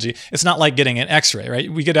technology. It's not like getting an X-ray,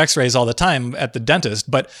 right? We get X-rays all the time at the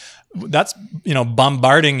dentist, but that's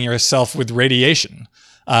bombarding yourself with radiation.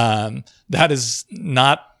 That is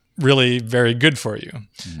not really very good for you.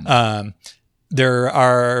 There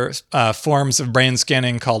are forms of brain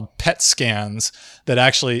scanning called PET scans that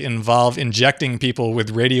actually involve injecting people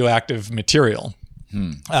with radioactive material,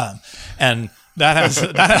 and that has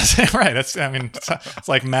right. It's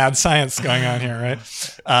like mad science going on here,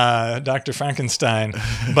 right? Dr. Frankenstein.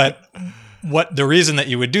 But the reason that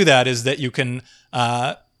you would do that is that you can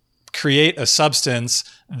create a substance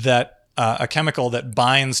that a chemical that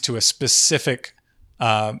binds to a specific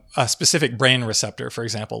brain receptor. For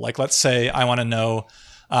example, like let's say I want to know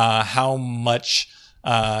how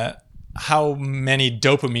many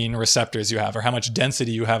dopamine receptors you have, or how much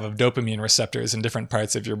density you have of dopamine receptors in different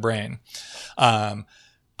parts of your brain.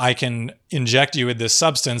 I can inject you with this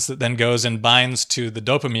substance that then goes and binds to the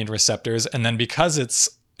dopamine receptors, and then because it's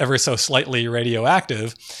ever so slightly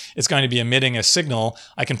radioactive, it's going to be emitting a signal.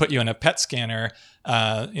 I can put you in a PET scanner,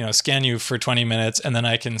 scan you for 20 minutes, and then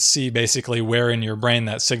I can see basically where in your brain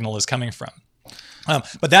that signal is coming from.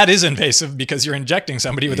 But that is invasive because you're injecting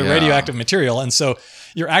somebody with a radioactive material. And so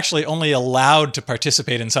you're actually only allowed to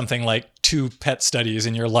participate in something like 2 PET studies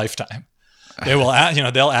in your lifetime. They will,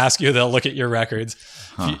 they'll ask you, they'll look at your records.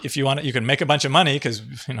 If you want it, you can make a bunch of money because,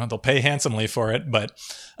 they'll pay handsomely for it. But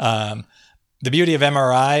the beauty of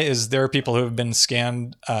MRI is there are people who have been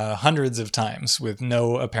scanned hundreds of times with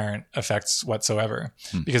no apparent effects whatsoever,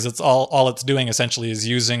 because it's all it's doing essentially is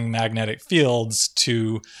using magnetic fields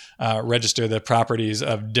to register the properties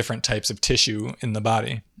of different types of tissue in the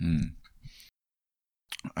body.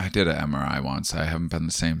 I did an MRI once. I haven't been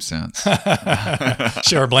the same since.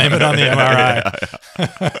 Sure, blame it on the MRI.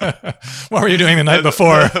 What were you doing the night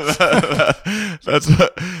before?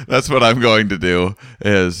 That's what I'm going to do,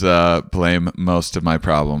 is blame most of my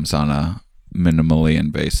problems on a minimally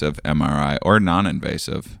invasive MRI or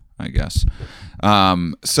non-invasive, I guess.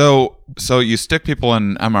 So you stick people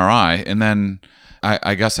in MRI, and then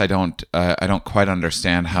I guess I don't quite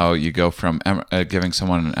understand how you go from giving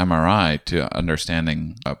someone an MRI to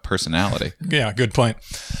understanding personality. Yeah, good point.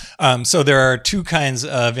 So there are two kinds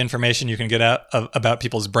of information you can get out about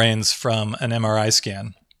people's brains from an MRI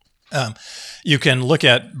scan. You can look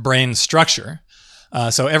at brain structure.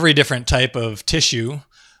 So every different type of tissue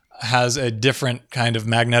has a different kind of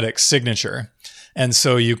magnetic signature. And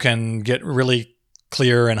so you can get really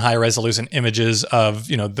clear and high resolution images of,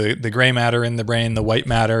 the gray matter in the brain, the white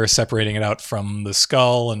matter, separating it out from the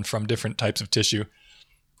skull and from different types of tissue.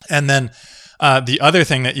 And then the other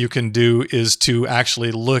thing that you can do is to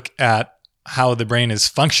actually look at how the brain is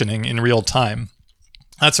functioning in real time.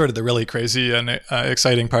 That's sort of the really crazy and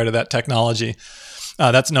exciting part of that technology.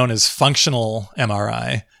 That's known as functional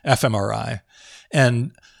MRI, fMRI.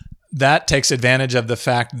 And that takes advantage of the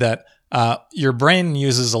fact that your brain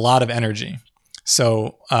uses a lot of energy.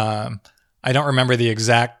 So I don't remember the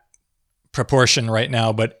exact proportion right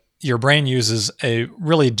now, but your brain uses a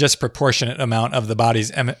really disproportionate amount of the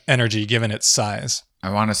body's energy given its size. I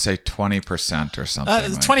want to say 20% or something.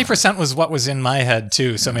 20% was what was in my head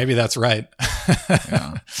too, so maybe that's right.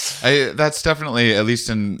 Yeah, that's definitely, at least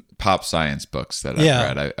in pop science books that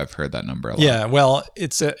I've read, I've heard that number a lot. Yeah, well,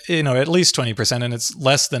 it's at least 20%, and it's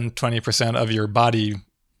less than 20% of your body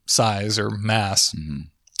size or mass. Mm-hmm.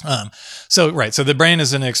 So the brain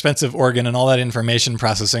is an expensive organ, and all that information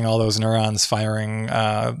processing, all those neurons firing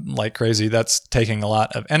like crazy, that's taking a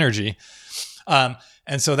lot of energy.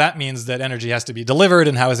 And so that means that energy has to be delivered.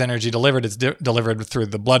 And how is energy delivered? It's delivered through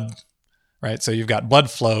the blood, right? So you've got blood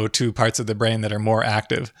flow to parts of the brain that are more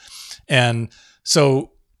active. And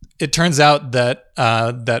so it turns out that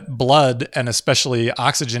that blood, and especially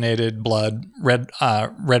oxygenated blood,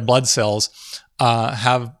 red blood cells,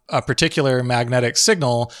 have a particular magnetic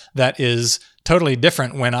signal that is totally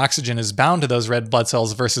different when oxygen is bound to those red blood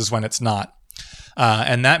cells versus when it's not.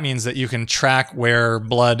 And that means that you can track where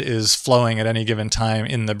blood is flowing at any given time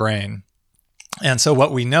in the brain. And so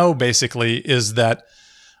what we know basically is that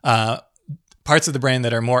parts of the brain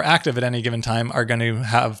that are more active at any given time are going to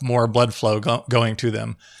have more blood flow going to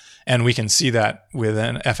them. And we can see that with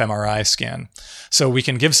an fMRI scan. So we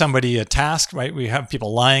can give somebody a task, right? We have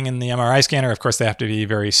people lying in the MRI scanner. Of course, they have to be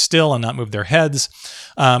very still and not move their heads,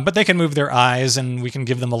 but they can move their eyes, and we can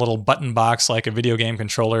give them a little button box like a video game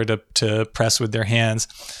controller to press with their hands.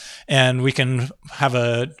 And we can have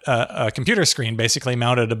a computer screen basically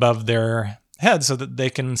mounted above their head so that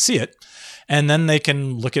they can see it. And then they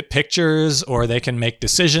can look at pictures, or they can make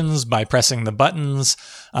decisions by pressing the buttons.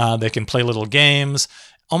 They can play little games.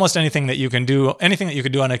 Almost anything that you can do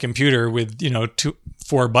on a computer with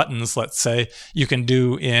 4 buttons, let's say, you can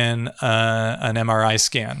do in an MRI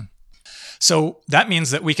scan. So that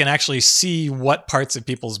means that we can actually see what parts of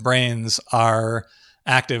people's brains are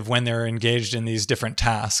active when they're engaged in these different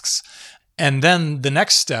tasks. And then the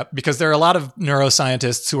next step, because there are a lot of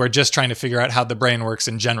neuroscientists who are just trying to figure out how the brain works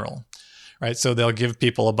in general. Right, so they'll give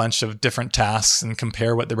people a bunch of different tasks and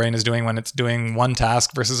compare what the brain is doing when it's doing one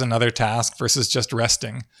task versus another task versus just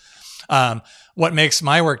resting. What makes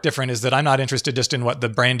my work different is that I'm not interested just in what the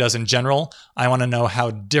brain does in general. I want to know how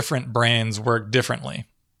different brains work differently.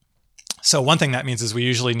 So one thing that means is we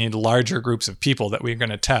usually need larger groups of people that we're going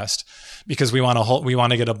to test, because we want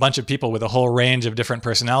to get a bunch of people with a whole range of different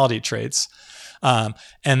personality traits. And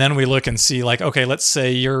then we look and see, like, okay, let's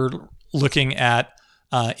say you're looking at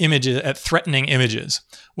threatening images.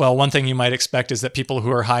 Well, one thing you might expect is that people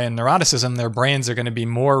who are high in neuroticism, their brains are going to be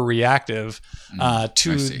more reactive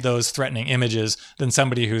to those threatening images than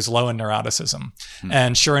somebody who's low in neuroticism.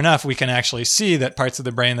 And sure enough, we can actually see that parts of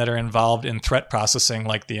the brain that are involved in threat processing,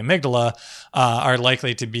 like the amygdala, are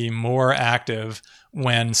likely to be more active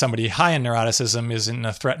when somebody high in neuroticism is in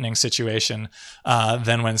a threatening situation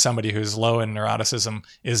than when somebody who's low in neuroticism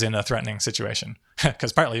is in a threatening situation.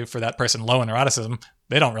 Because partly for that person low in neuroticism,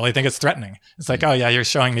 they don't really think it's threatening. It's like, oh yeah, you're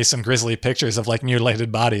showing me some grisly pictures of like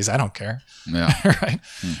mutilated bodies. I don't care. Yeah. Right.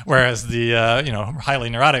 Whereas the highly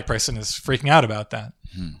neurotic person is freaking out about that.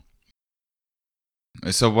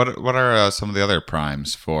 So what are some of the other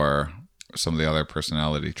primes for some of the other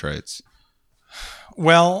personality traits?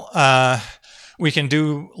 Well, we can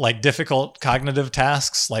do like difficult cognitive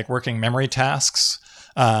tasks, like working memory tasks.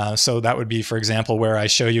 So that would be, for example, where I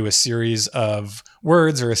show you a series of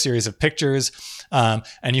words or a series of pictures,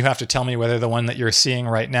 and you have to tell me whether the one that you're seeing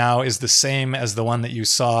right now is the same as the one that you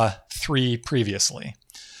saw 3 previously.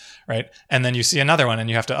 right? And then you see another one and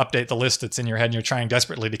you have to update the list that's in your head and you're trying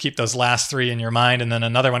desperately to keep those last three in your mind. And then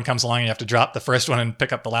another one comes along and you have to drop the first one and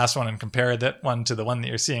pick up the last one and compare that one to the one that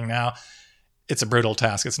you're seeing now. It's a brutal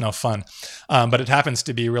task. It's no fun. But it happens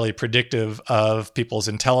to be really predictive of people's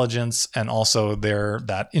intelligence and also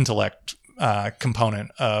that intellect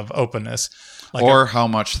component of openness. Or how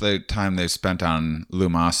much time they spent on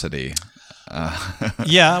Lumosity.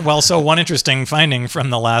 Yeah, well, so one interesting finding from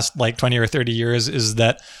the last 20 or 30 years is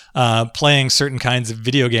that playing certain kinds of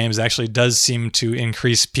video games actually does seem to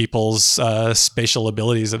increase people's spatial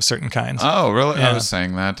abilities of certain kinds. Oh, really? Yeah. I was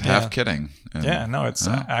saying that, half kidding. Yeah, no, it's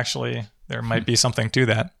actually, there might be something to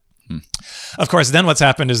that. Of course, then what's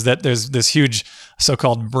happened is that there's this huge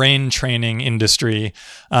so-called brain training industry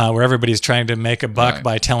where everybody's trying to make a buck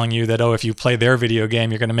by telling you that, if you play their video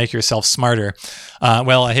game, you're going to make yourself smarter.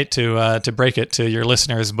 Well, I hate to break it to your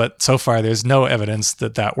listeners, but so far there's no evidence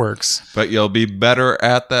that works. But you'll be better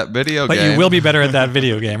at that video game. But you will be better at that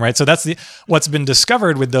video game, right? So that's what's been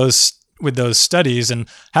discovered with those studies, and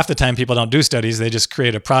half the time people don't do studies, they just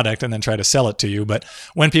create a product and then try to sell it to you. But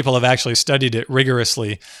when people have actually studied it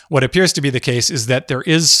rigorously, what appears to be the case is that there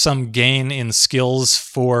is some gain in skills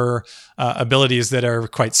for abilities that are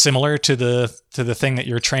quite similar to the thing that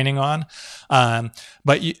you're training on.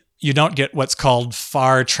 But you don't get what's called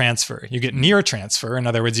far transfer. You get near transfer. In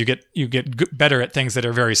other words, you get better at things that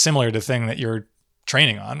are very similar to the thing that you're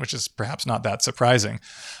training on, which is perhaps not that surprising.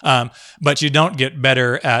 But you don't get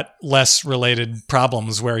better at less related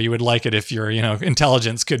problems where you would like it if your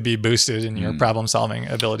intelligence could be boosted and your problem solving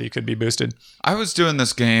ability could be boosted. I was doing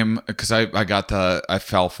this game because I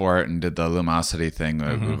fell for it and did the Lumosity thing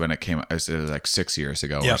when it came. It was like 6 years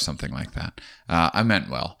ago or something like that. I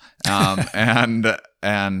meant well.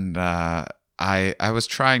 I was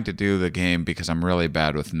trying to do the game because I'm really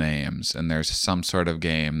bad with names, and there's some sort of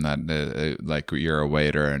game that like you're a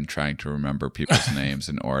waiter and trying to remember people's names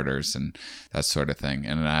and orders and that sort of thing.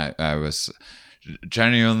 And I was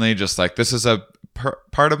genuinely just like, this is a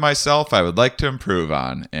part of myself I would like to improve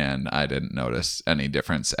on, and I didn't notice any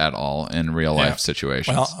difference at all in real life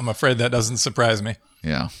situations. Well, I'm afraid that doesn't surprise me.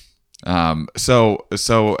 Yeah. Anyway,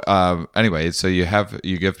 so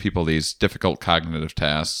you give people these difficult cognitive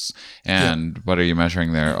tasks, and what are you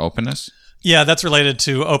measuring there? Openness? Yeah, that's related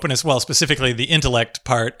to openness. Well, specifically the intellect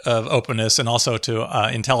part of openness, and also to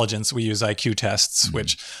intelligence. We use IQ tests,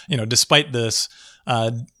 which, despite this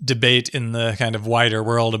debate in the kind of wider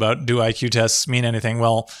world about do IQ tests mean anything?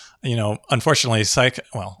 Well, unfortunately,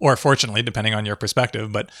 or fortunately, depending on your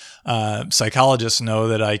perspective, but psychologists know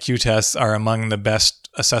that IQ tests are among the best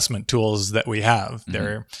assessment tools that we have.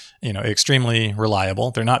 They're, extremely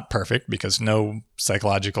reliable. They're not perfect because no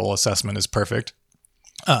psychological assessment is perfect.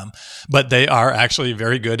 But they are actually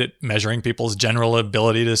very good at measuring people's general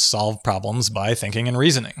ability to solve problems by thinking and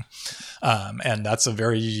reasoning. And that's a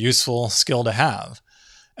very useful skill to have.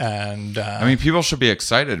 And people should be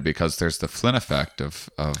excited because there's the Flynn effect of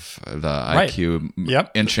the IQ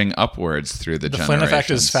inching upwards through the generations. The Flynn effect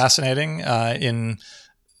is fascinating.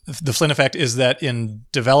 The Flynn effect is that in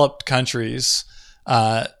developed countries,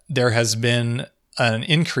 there has been an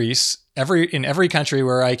increase in every country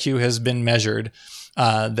where IQ has been measured.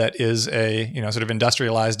 That is a sort of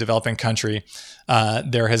industrialized developing country.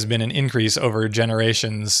 There has been an increase over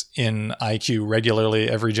generations in IQ. Regularly,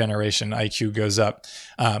 every generation IQ goes up.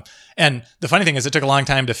 And the funny thing is, it took a long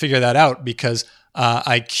time to figure that out because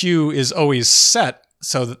IQ is always set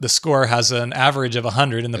so that the score has an average of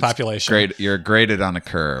 100 in the population. You're graded on a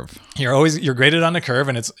curve. You're graded on a curve,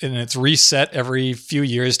 and it's reset every few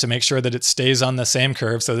years to make sure that it stays on the same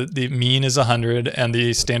curve, so that the mean is 100 and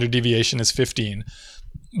the standard deviation is 15.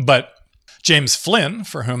 But James Flynn,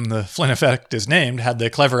 for whom the Flynn effect is named, had the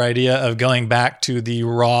clever idea of going back to the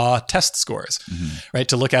raw test scores, right?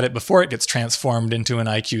 To look at it before it gets transformed into an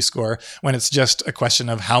IQ score, when it's just a question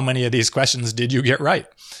of how many of these questions did you get right.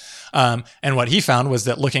 And what he found was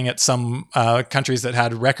that looking at some countries that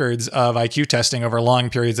had records of IQ testing over long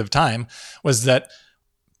periods of time was that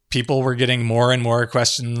people were getting more and more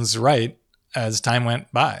questions right as time went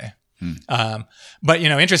by. But,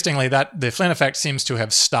 interestingly, that the Flynn effect seems to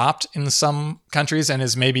have stopped in some countries and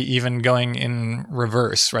is maybe even going in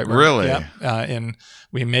reverse, right? Really? Yeah.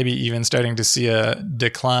 We may be even starting to see a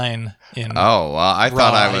decline in. Oh, well, I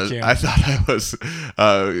thought IQ. I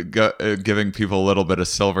was giving people a little bit of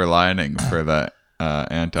silver lining for the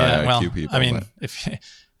anti-IQ people. I mean, if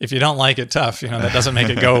you don't like it, tough. That doesn't make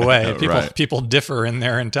it go away. People differ in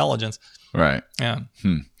their intelligence. Right. Yeah.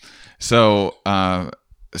 So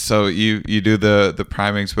you do the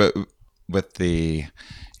primings, but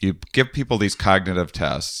you give people these cognitive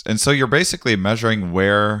tests, and so you're basically measuring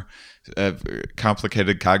where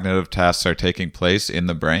complicated cognitive tasks are taking place in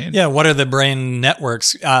the brain? Yeah, what are the brain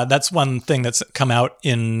networks? That's one thing that's come out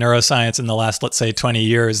in neuroscience in the last, let's say, 20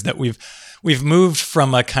 years, that we've moved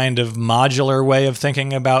from a kind of modular way of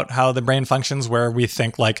thinking about how the brain functions, where we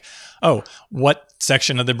think like, oh, what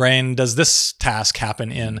section of the brain does this task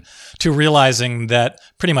happen in, to realizing that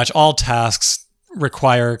pretty much all tasks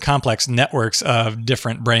require complex networks of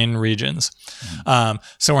different brain regions.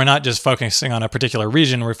 So we're not just focusing on a particular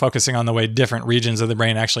region, we're focusing on the way different regions of the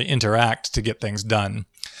brain actually interact to get things done.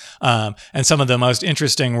 And some of the most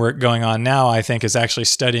interesting work going on now, I think, is actually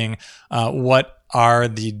studying what are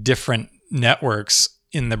the different networks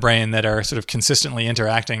in the brain that are sort of consistently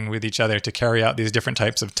interacting with each other to carry out these different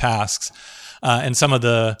types of tasks. And some of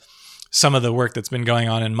the work that's been going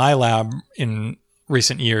on in my lab in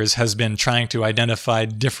recent years has been trying to identify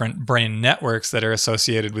different brain networks that are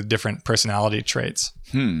associated with different personality traits.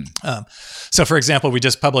 So, for example, we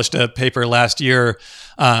just published a paper last year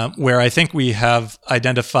where I think we have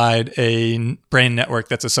identified a brain network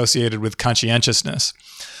that's associated with conscientiousness.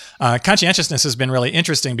 Conscientiousness has been really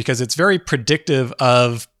interesting because it's very predictive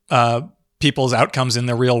of people's outcomes in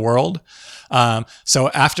the real world. So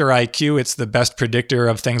after IQ, it's the best predictor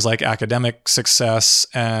of things like academic success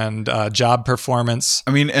and job performance.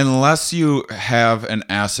 I mean, unless you have an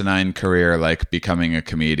asinine career like becoming a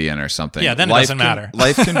comedian or something. Yeah, then it doesn't matter.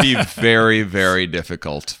 Life can be very, very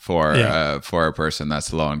difficult for a person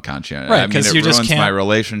that's low in conscience. Right, I mean, it you ruins just can't. my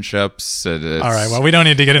relationships. All right, well, we don't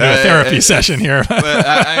need to get into a therapy session here. But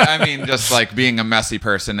I mean, just like being a messy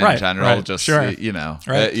person in general, just, sure. you know,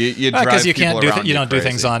 Right. you drive Because you people can't around you don't do crazy.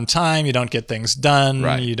 things on time, you don't get things done,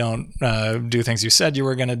 Right. you don't do things you said you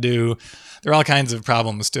were going to do. There are all kinds of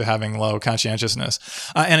problems to having low conscientiousness.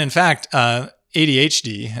 And in fact,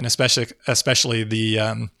 ADHD, and especially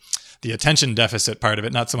the attention deficit part of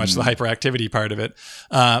it, not so much the hyperactivity part of it,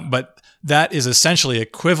 but that is essentially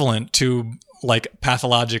equivalent to like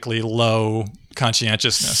pathologically low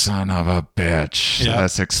conscientiousness. Son of a bitch. Yeah.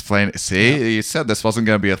 Let's explain. See, you said this wasn't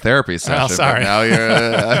going to be a therapy session. Well, sorry. But now you're.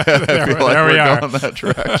 I feel like there we we're are. going that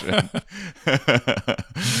direction.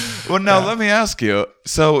 Well, now let me ask you.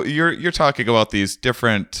 So you're talking about these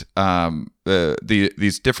different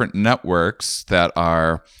these different networks that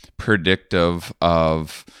are predictive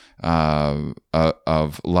of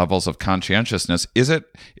levels of conscientiousness. Is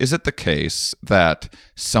it the case that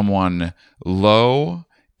someone low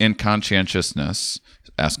in conscientiousness,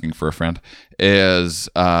 asking for a friend, is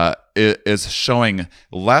showing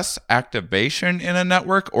less activation in a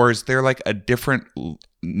network, or is there like a different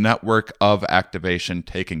network of activation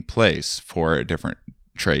taking place for a different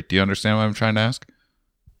trait? Do you understand what I'm trying to ask?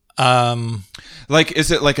 Like, is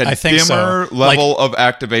it like a dimmer level of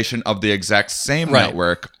activation of the exact same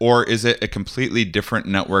network, or is it a completely different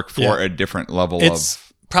network for a different level of?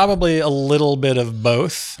 Probably a little bit of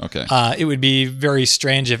both. Okay. It would be very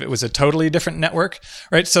strange if it was a totally different network,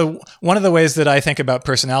 right? So one of the ways that I think about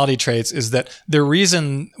personality traits is that the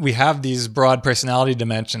reason we have these broad personality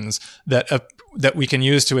dimensions that we can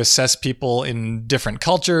use to assess people in different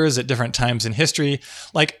cultures at different times in history.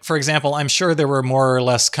 Like, for example, I'm sure there were more or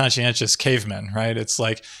less conscientious cavemen, right? It's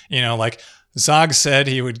like, like Zog said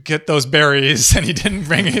he would get those berries and he didn't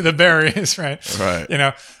bring me the berries, right?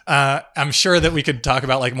 Right. I'm sure that we could talk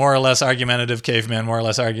about like more or less argumentative cavemen, more or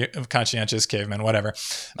less conscientious cavemen, whatever.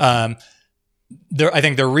 I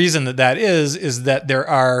think the reason that is that there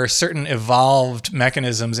are certain evolved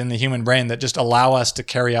mechanisms in the human brain that just allow us to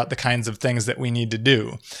carry out the kinds of things that we need to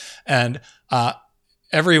do. And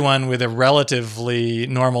everyone with a relatively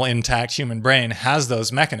normal, intact human brain has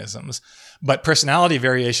those mechanisms. But personality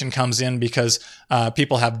variation comes in because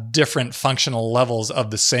people have different functional levels of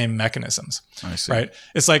the same mechanisms. I see. Right?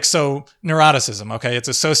 It's like, so neuroticism, okay? It's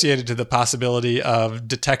associated to the possibility of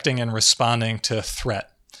detecting and responding to threat.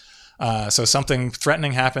 So something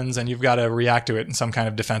threatening happens and you've got to react to it in some kind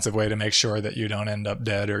of defensive way to make sure that you don't end up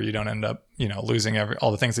dead or you don't end up, losing all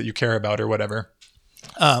the things that you care about or whatever.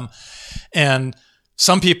 And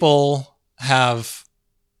some people have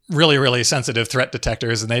really, really sensitive threat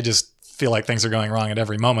detectors and they just feel like things are going wrong at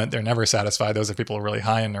every moment. They're never satisfied. Those are people who are really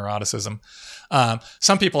high in neuroticism.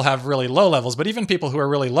 Some people have really low levels, but even people who are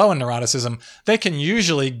really low in neuroticism, they can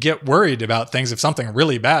usually get worried about things if something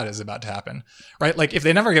really bad is about to happen, right? Like if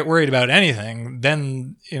they never get worried about anything,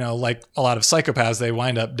 then, like a lot of psychopaths, they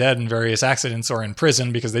wind up dead in various accidents or in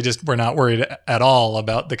prison because they just were not worried at all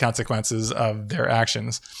about the consequences of their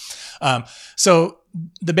actions. So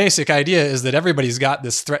the basic idea is that everybody's got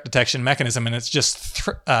this threat detection mechanism and it's just,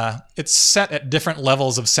 it's set at different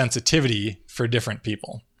levels of sensitivity for different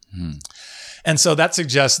people. And so that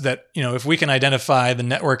suggests that, if we can identify the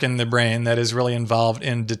network in the brain that is really involved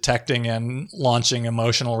in detecting and launching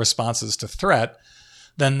emotional responses to threat,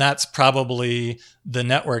 then that's probably the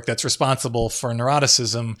network that's responsible for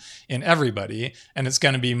neuroticism in everybody. And it's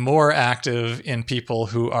going to be more active in people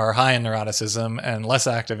who are high in neuroticism and less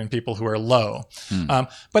active in people who are low.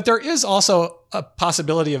 But there is also a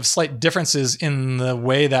possibility of slight differences in the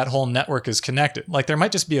way that whole network is connected. Like there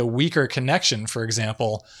might just be a weaker connection, for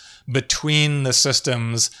example, between the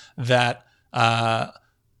systems that,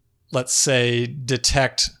 let's say,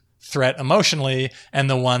 detect threat emotionally and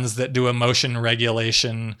the ones that do emotion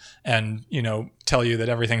regulation and, tell you that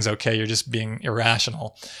everything's okay, you're just being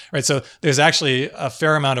irrational, right? So there's actually a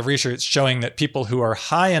fair amount of research showing that people who are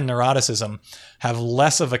high in neuroticism have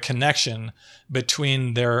less of a connection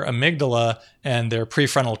between their amygdala and their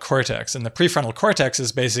prefrontal cortex. And the prefrontal cortex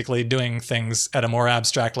is basically doing things at a more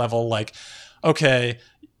abstract level, like, okay,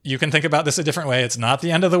 you can think about this a different way. It's not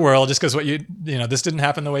the end of the world just because this didn't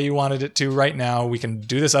happen the way you wanted it to right now. We can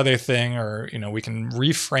do this other thing, or, we can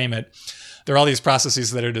reframe it. There are all these processes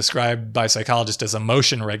that are described by psychologists as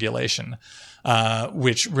emotion regulation,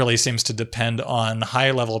 which really seems to depend on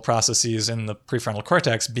high-level processes in the prefrontal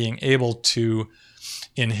cortex being able to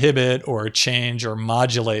inhibit or change or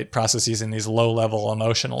modulate processes in these low-level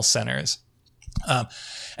emotional centers.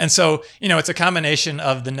 And so, it's a combination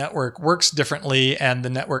of the network works differently and the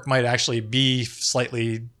network might actually be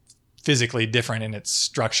slightly physically different in its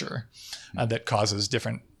structure that causes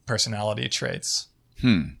different personality traits.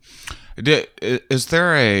 Is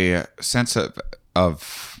there a sense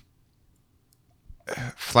of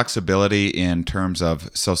flexibility in terms of,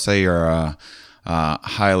 so say you're a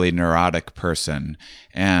highly neurotic person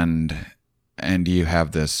and you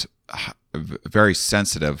have this very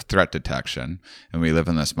sensitive threat detection, and we live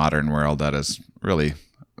in this modern world that is really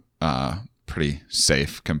pretty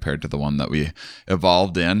safe compared to the one that we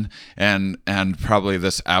evolved in, and probably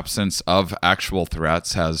this absence of actual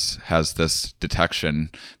threats has this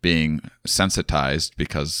detection being sensitized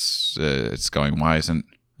because it's going, why isn't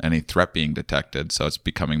any threat being detected? So it's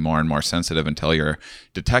becoming more and more sensitive until you're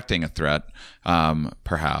detecting a threat,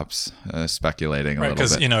 perhaps, speculating a little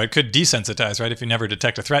bit. Because, it could desensitize, right? If you never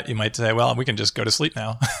detect a threat, you might say, well, we can just go to sleep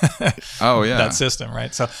now. Oh, yeah. That system,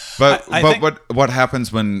 right? So, But what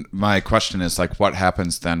happens when, my question is, like, what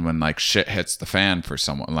happens then when, like, shit hits the fan for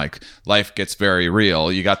someone? Like, life gets very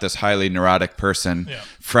real. You got this highly neurotic person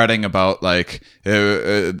fretting about, like,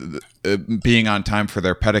 being on time for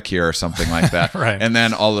their pedicure or something like that. Right. And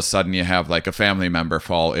then all of a sudden you have like a family member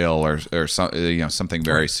fall ill or something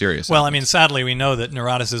very serious. Well, I mean, sadly, we know that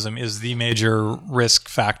neuroticism is the major risk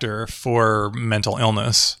factor for mental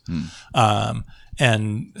illness.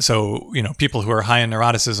 And so, people who are high in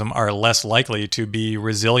neuroticism are less likely to be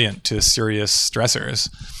resilient to serious stressors.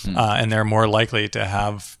 And they're more likely to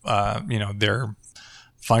have, their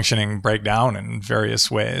functioning break down in various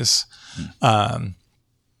ways.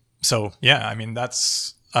 So, yeah, I mean,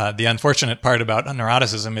 that's the unfortunate part about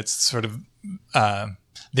neuroticism. It's sort of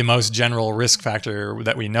the most general risk factor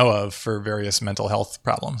that we know of for various mental health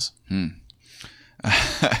problems.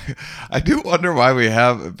 I do wonder why we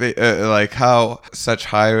have like how such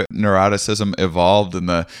high neuroticism evolved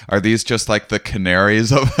are these just like the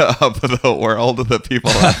canaries of the world, the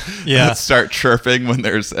people that start chirping when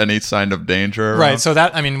there's any sign of danger around? Right. So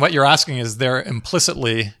what you're asking is there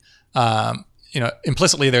implicitly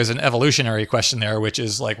there's an evolutionary question there, which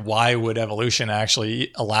is like, why would evolution actually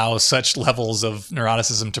allow such levels of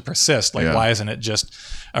neuroticism to persist? Like, why isn't it just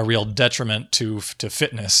a real detriment to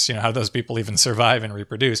fitness? How do those people even survive and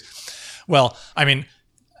reproduce? Well, I mean,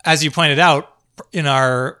 as you pointed out, in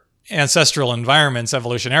our ancestral environments,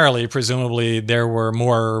 evolutionarily, presumably there were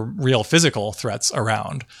more real physical threats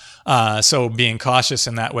around. So being cautious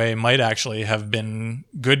in that way might actually have been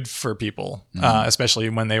good for people, especially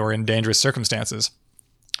when they were in dangerous circumstances.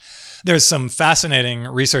 There's some fascinating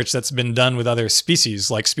research that's been done with other species,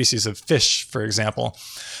 like species of fish, for example,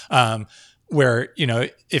 where,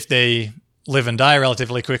 if they live and die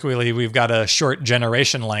relatively quickly, we've got a short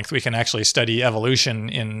generation length. We can actually study evolution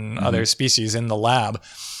in other species in the lab.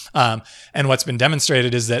 And what's been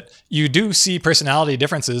demonstrated is that you do see personality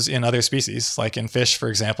differences in other species. Like in fish, for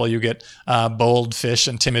example, you get bold fish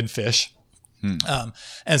and timid fish.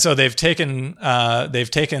 And so they've taken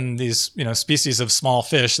these species of small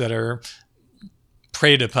fish that are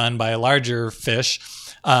preyed upon by larger fish,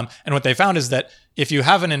 and what they found is that if you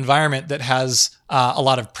have an environment that has a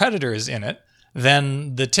lot of predators in it,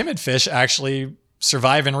 then the timid fish actually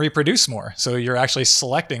survive and reproduce more. So you're actually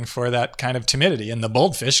selecting for that kind of timidity, and the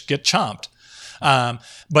bold fish get chomped.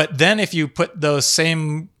 But then if you put those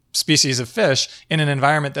same species of fish in an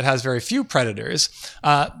environment that has very few predators,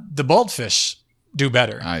 the boldfish do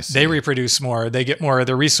better. I see. They reproduce more. They get more of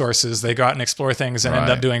the resources. They go out and explore things and end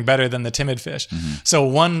up doing better than the timid fish. So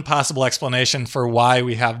one possible explanation for why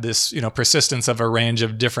we have this, persistence of a range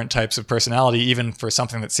of different types of personality, even for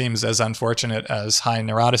something that seems as unfortunate as high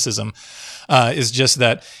neuroticism, is just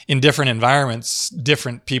that in different environments,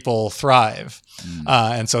 different people thrive.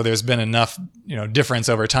 And so there's been enough, difference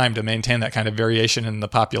over time to maintain that kind of variation in the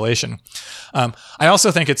population. I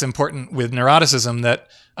also think it's important with neuroticism that,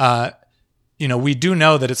 we do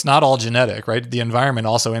know that it's not all genetic, right? The environment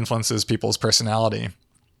also influences people's personality.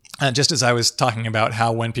 And just as I was talking about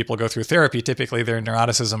how when people go through therapy, typically their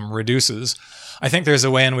neuroticism reduces, I think there's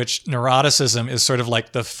a way in which neuroticism is sort of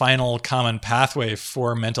like the final common pathway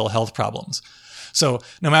for mental health problems. So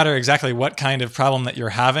no matter exactly what kind of problem that you're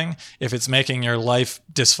having, if it's making your life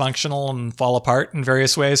dysfunctional and fall apart in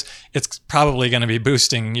various ways, it's probably going to be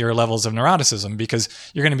boosting your levels of neuroticism, because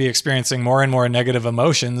you're going to be experiencing more and more negative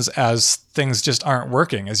emotions as things just aren't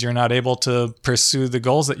working, as you're not able to pursue the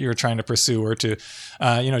goals that you're trying to pursue, or to,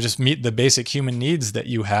 just meet the basic human needs that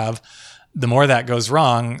you have. The more that goes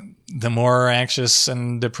wrong, the more anxious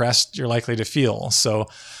and depressed you're likely to feel. So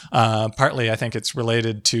partly I think it's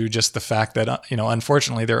related to just the fact that,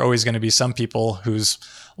 unfortunately, there are always going to be some people whose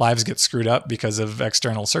lives get screwed up because of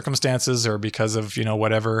external circumstances, or because of,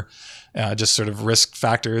 whatever, just sort of risk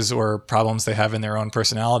factors or problems they have in their own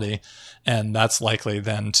personality. And that's likely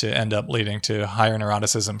then to end up leading to higher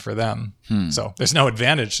neuroticism for them. So there's no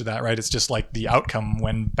advantage to that, right? It's just like the outcome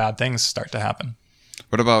when bad things start to happen.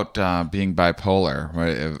 What about being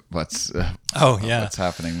bipolar? What's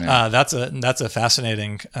happening there? That's a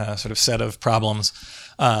fascinating sort of set of problems.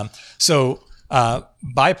 Bipolar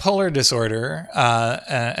disorder,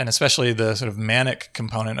 and especially the sort of manic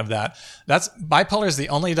component of bipolar is the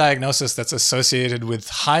only diagnosis that's associated with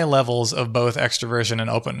high levels of both extroversion and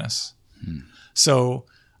openness. So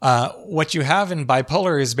what you have in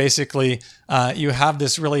bipolar is basically you have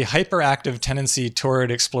this really hyperactive tendency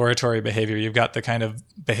toward exploratory behavior. You've got the kind of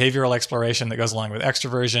behavioral exploration that goes along with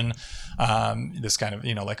extroversion, this kind of,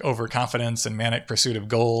 like overconfidence and manic pursuit of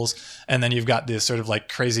goals. And then you've got this sort of like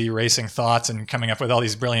crazy racing thoughts and coming up with all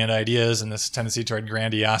these brilliant ideas, and this tendency toward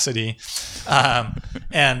grandiosity.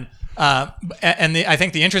 I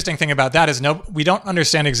think the interesting thing about that is we don't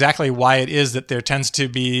understand exactly why it is that there tends to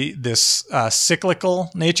be this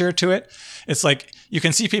cyclical nature to it. It's like you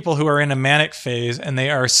can see people who are in a manic phase and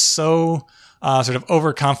they are so sort of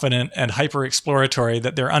overconfident and hyper exploratory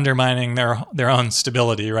that they're undermining their own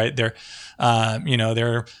stability, right? They're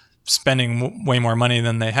spending way more money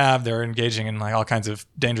than they have. They're engaging in like all kinds of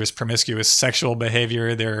dangerous, promiscuous sexual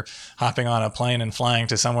behavior. They're hopping on a plane and flying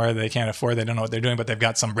to somewhere they can't afford. They don't know what they're doing, but they've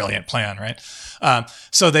got some brilliant plan, right?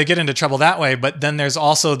 So they get into trouble that way. But then there's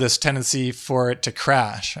also this tendency for it to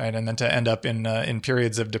crash, right? And then to end up in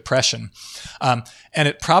periods of depression. And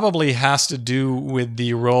it probably has to do with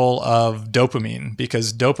the role of dopamine,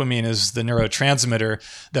 because dopamine is the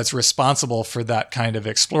neurotransmitter that's responsible for that kind of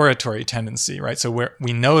exploratory tendency, right? So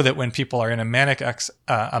we know that when people are in a manic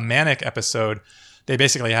episode, they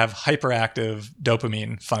basically have hyperactive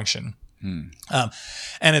dopamine function.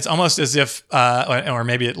 And it's almost as if, or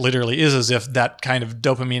maybe it literally is as if that kind of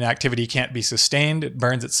dopamine activity can't be sustained. It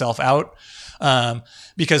burns itself out.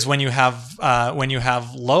 Because when you have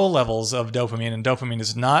low levels of dopamine and dopamine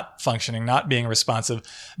is not functioning, not being responsive,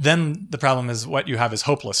 then the problem is what you have is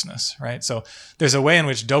hopelessness, right? So there's a way in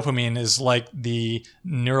which dopamine is like the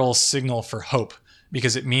neural signal for hope,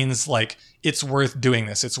 because it means like it's worth doing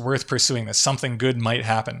this, it's worth pursuing this, something good might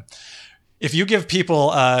happen. If you give people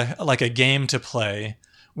like a game to play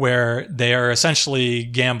where they are essentially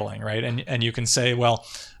gambling, right? And you can say, well,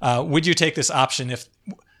 would you take this option if...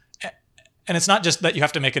 And it's not just that you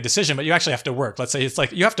have to make a decision, but you actually have to work. Let's say it's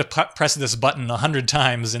like you have to press this button 100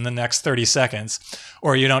 times in the next 30 seconds,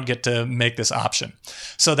 or you don't get to make this option.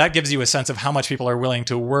 So that gives you a sense of how much people are willing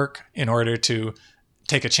to work in order to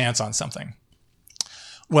take a chance on something.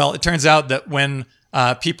 Well, it turns out that when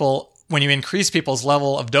you increase people's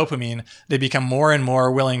level of dopamine, they become more and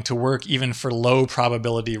more willing to work even for low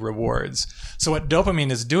probability rewards. So what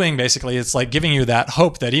dopamine is doing, basically, it's like giving you that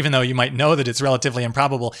hope that even though you might know that it's relatively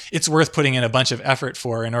improbable, it's worth putting in a bunch of effort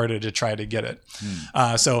for in order to try to get it.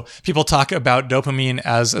 So people talk about dopamine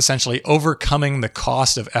as essentially overcoming the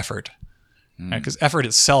cost of effort. Because effort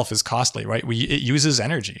itself is costly, right? It uses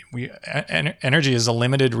energy. Energy is a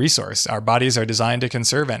limited resource. Our bodies are designed to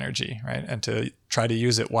conserve energy, right? And to try to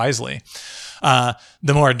use it wisely.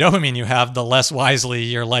 The more dopamine you have, the less wisely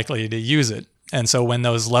you're likely to use it. And so when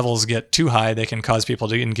those levels get too high, they can cause people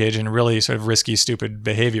to engage in really sort of risky, stupid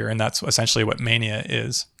behavior. And that's essentially what mania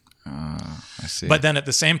is. I see. But then at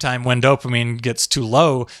the same time, when dopamine gets too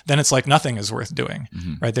low, then it's like nothing is worth doing,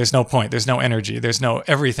 right? There's no point. There's no energy.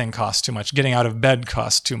 Everything costs too much. Getting out of bed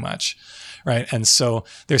costs too much, right? And so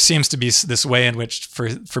there seems to be this way in which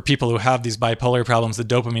for people who have these bipolar problems, the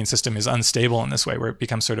dopamine system is unstable in this way, where it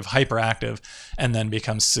becomes sort of hyperactive and then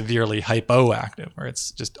becomes severely hypoactive, where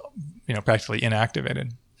it's just, practically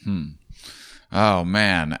inactivated. Oh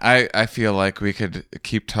man, I feel like we could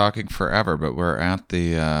keep talking forever, but we're at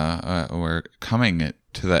we're coming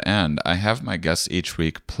to the end. I have my guests each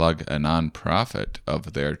week plug a nonprofit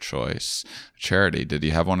of their choice, charity. Did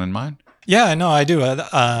you have one in mind? Yeah, no, I do.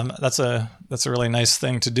 That's a really nice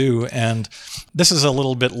thing to do, and this is a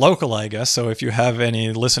little bit local, I guess. So if you have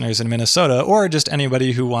any listeners in Minnesota, or just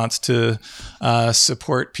anybody who wants to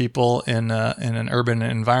support people in an urban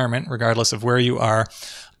environment, regardless of where you are.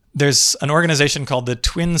 There's an organization called the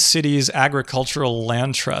Twin Cities Agricultural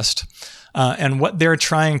Land Trust. And what they're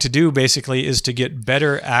trying to do basically is to get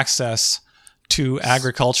better access to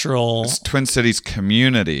agricultural... It's Twin Cities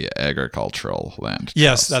Community Agricultural Land Trust.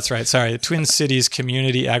 Yes, that's right. Sorry. Twin Cities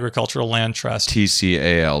Community Agricultural Land Trust.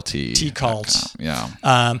 TCALT. TCALT.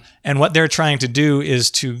 Yeah. And what they're trying to do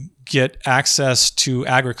is to get access to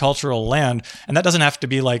agricultural land. And that doesn't have to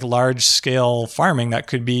be like large scale farming. That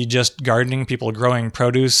could be just gardening, people growing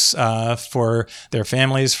produce for their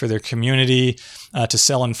families, for their community, to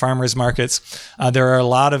sell in farmers markets. There are a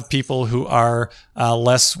lot of people who are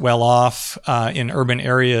less well off in urban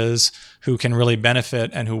areas who can really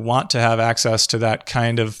benefit and who want to have access to that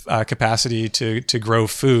kind of capacity to grow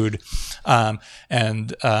food. And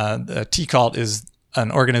the TCALT is an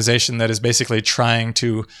organization that is basically trying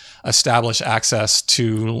to establish access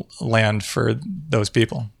to land for those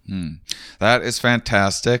people. That is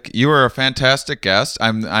fantastic. You were a fantastic guest.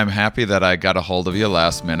 I'm happy that I got a hold of you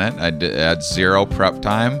last minute. I had zero prep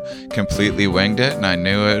time, completely winged it, and I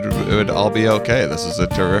knew it would all be okay. This is a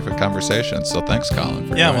terrific conversation. So thanks, Colin,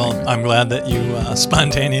 for joining me. I'm glad that you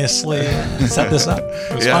spontaneously set this up.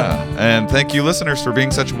 It was fun. And thank you, listeners, for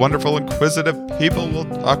being such wonderful, inquisitive people. We'll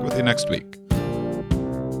talk with you next week.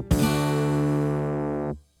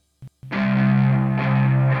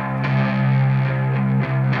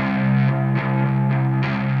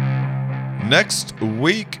 Next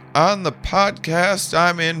week on the podcast,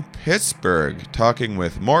 I'm in Pittsburgh talking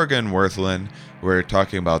with Morgan Worthlin. We're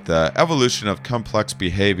talking about the evolution of complex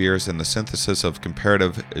behaviors and the synthesis of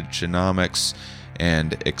comparative genomics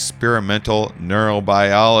and experimental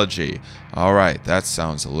neurobiology. All right, that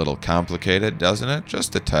sounds a little complicated, doesn't it?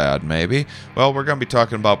 Just a tad, maybe. Well, we're going to be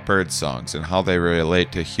talking about bird songs and how they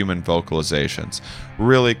relate to human vocalizations.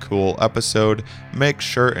 Really cool episode. Make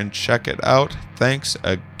sure and check it out. Thanks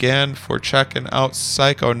again for checking out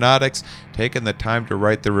Psychonautics, taking the time to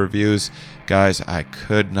write the reviews. Guys, I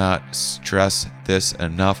could not stress this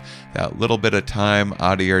enough. That little bit of time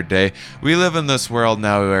out of your day. We live in this world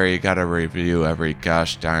now where you got to review every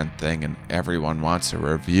gosh darn thing, and everyone wants a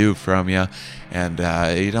review from you. And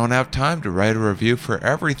you don't have time to write a review for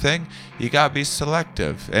everything. You got to be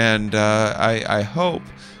selective. And I hope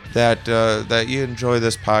that you enjoy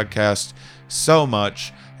this podcast so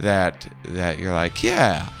much that you're like,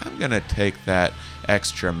 yeah, I'm going to take that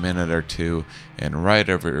extra minute or two and write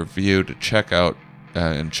a review to check out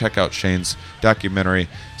Shane's documentary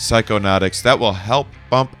Psychonautics. That will help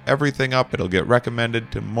bump everything up. It'll get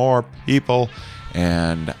recommended to more people,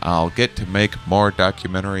 and I'll get to make more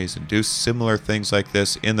documentaries and do similar things like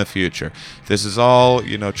this in the future. This is all,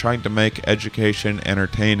 trying to make education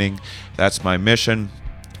entertaining. That's my mission.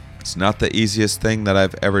 It's not the easiest thing that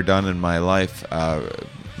I've ever done in my life.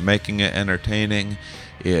 Making it entertaining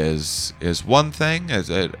is one thing.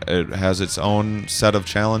 It has its own set of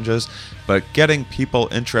challenges, but getting people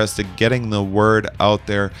interested, getting the word out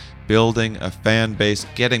there, building a fan base,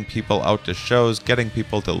 getting people out to shows, getting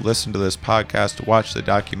people to listen to this podcast, to watch the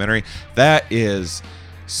documentary, that is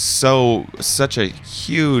such a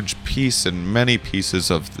huge piece and many pieces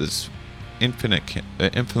of this infinitely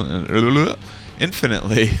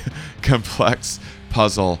complex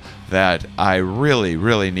puzzle that I really,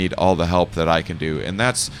 really need all the help that I can do. And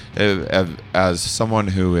that's, as someone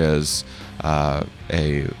who is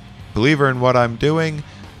a believer in what I'm doing,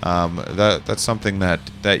 that's something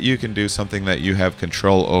that you can do, something that you have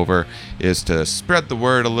control over, is to spread the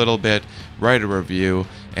word a little bit, write a review.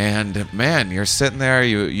 And man, you're sitting there,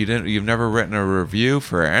 you've never written a review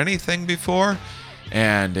for anything before,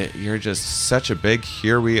 and you're just such a big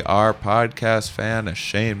Here We Are podcast fan, a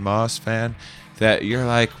Shane Moss fan, that you're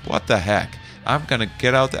like, what the heck? I'm going to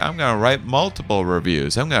get out there. I'm going to write multiple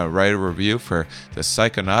reviews. I'm going to write a review for the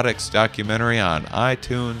Psychonautics documentary on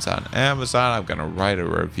iTunes, on Amazon. I'm going to write a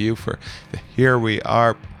review for the Here We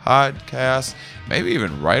Are podcast. Maybe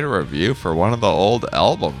even write a review for one of the old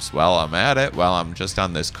albums while I'm at it, while I'm just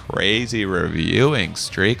on this crazy reviewing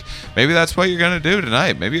streak. Maybe that's what you're going to do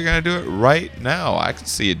tonight. Maybe you're going to do it right now. I can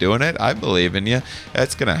see you doing it. I believe in you.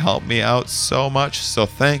 It's going to help me out so much. So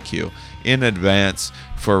thank you in advance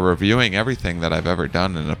for reviewing everything that I've ever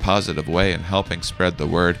done in a positive way and helping spread the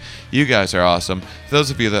word. You guys are awesome.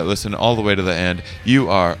 Those of you that listen all the way to the end, you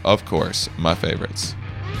are, of course, my favorites.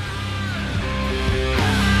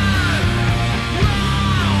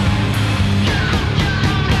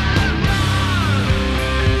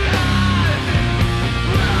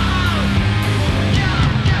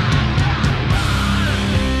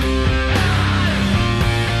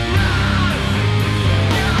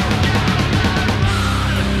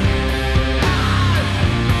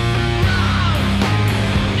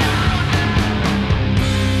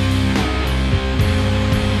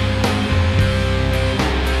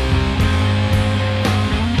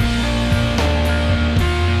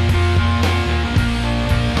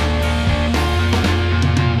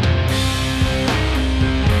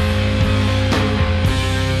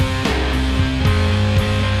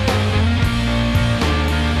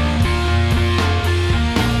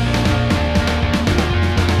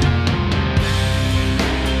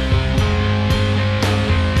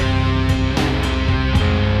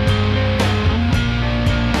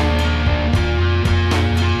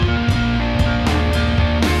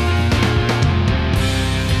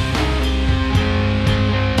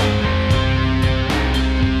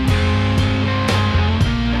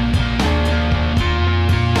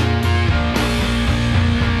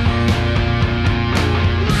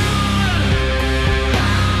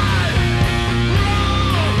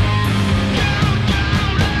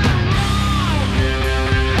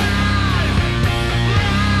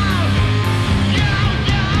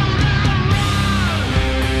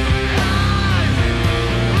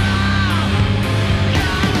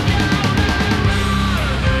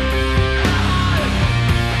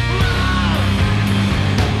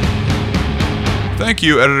 Thank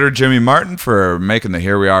you, editor Jimmy Martin, for making the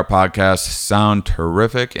Here We Are podcast sound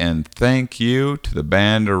terrific. And thank you to the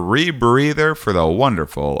band Rebreather for the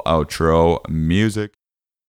wonderful outro music.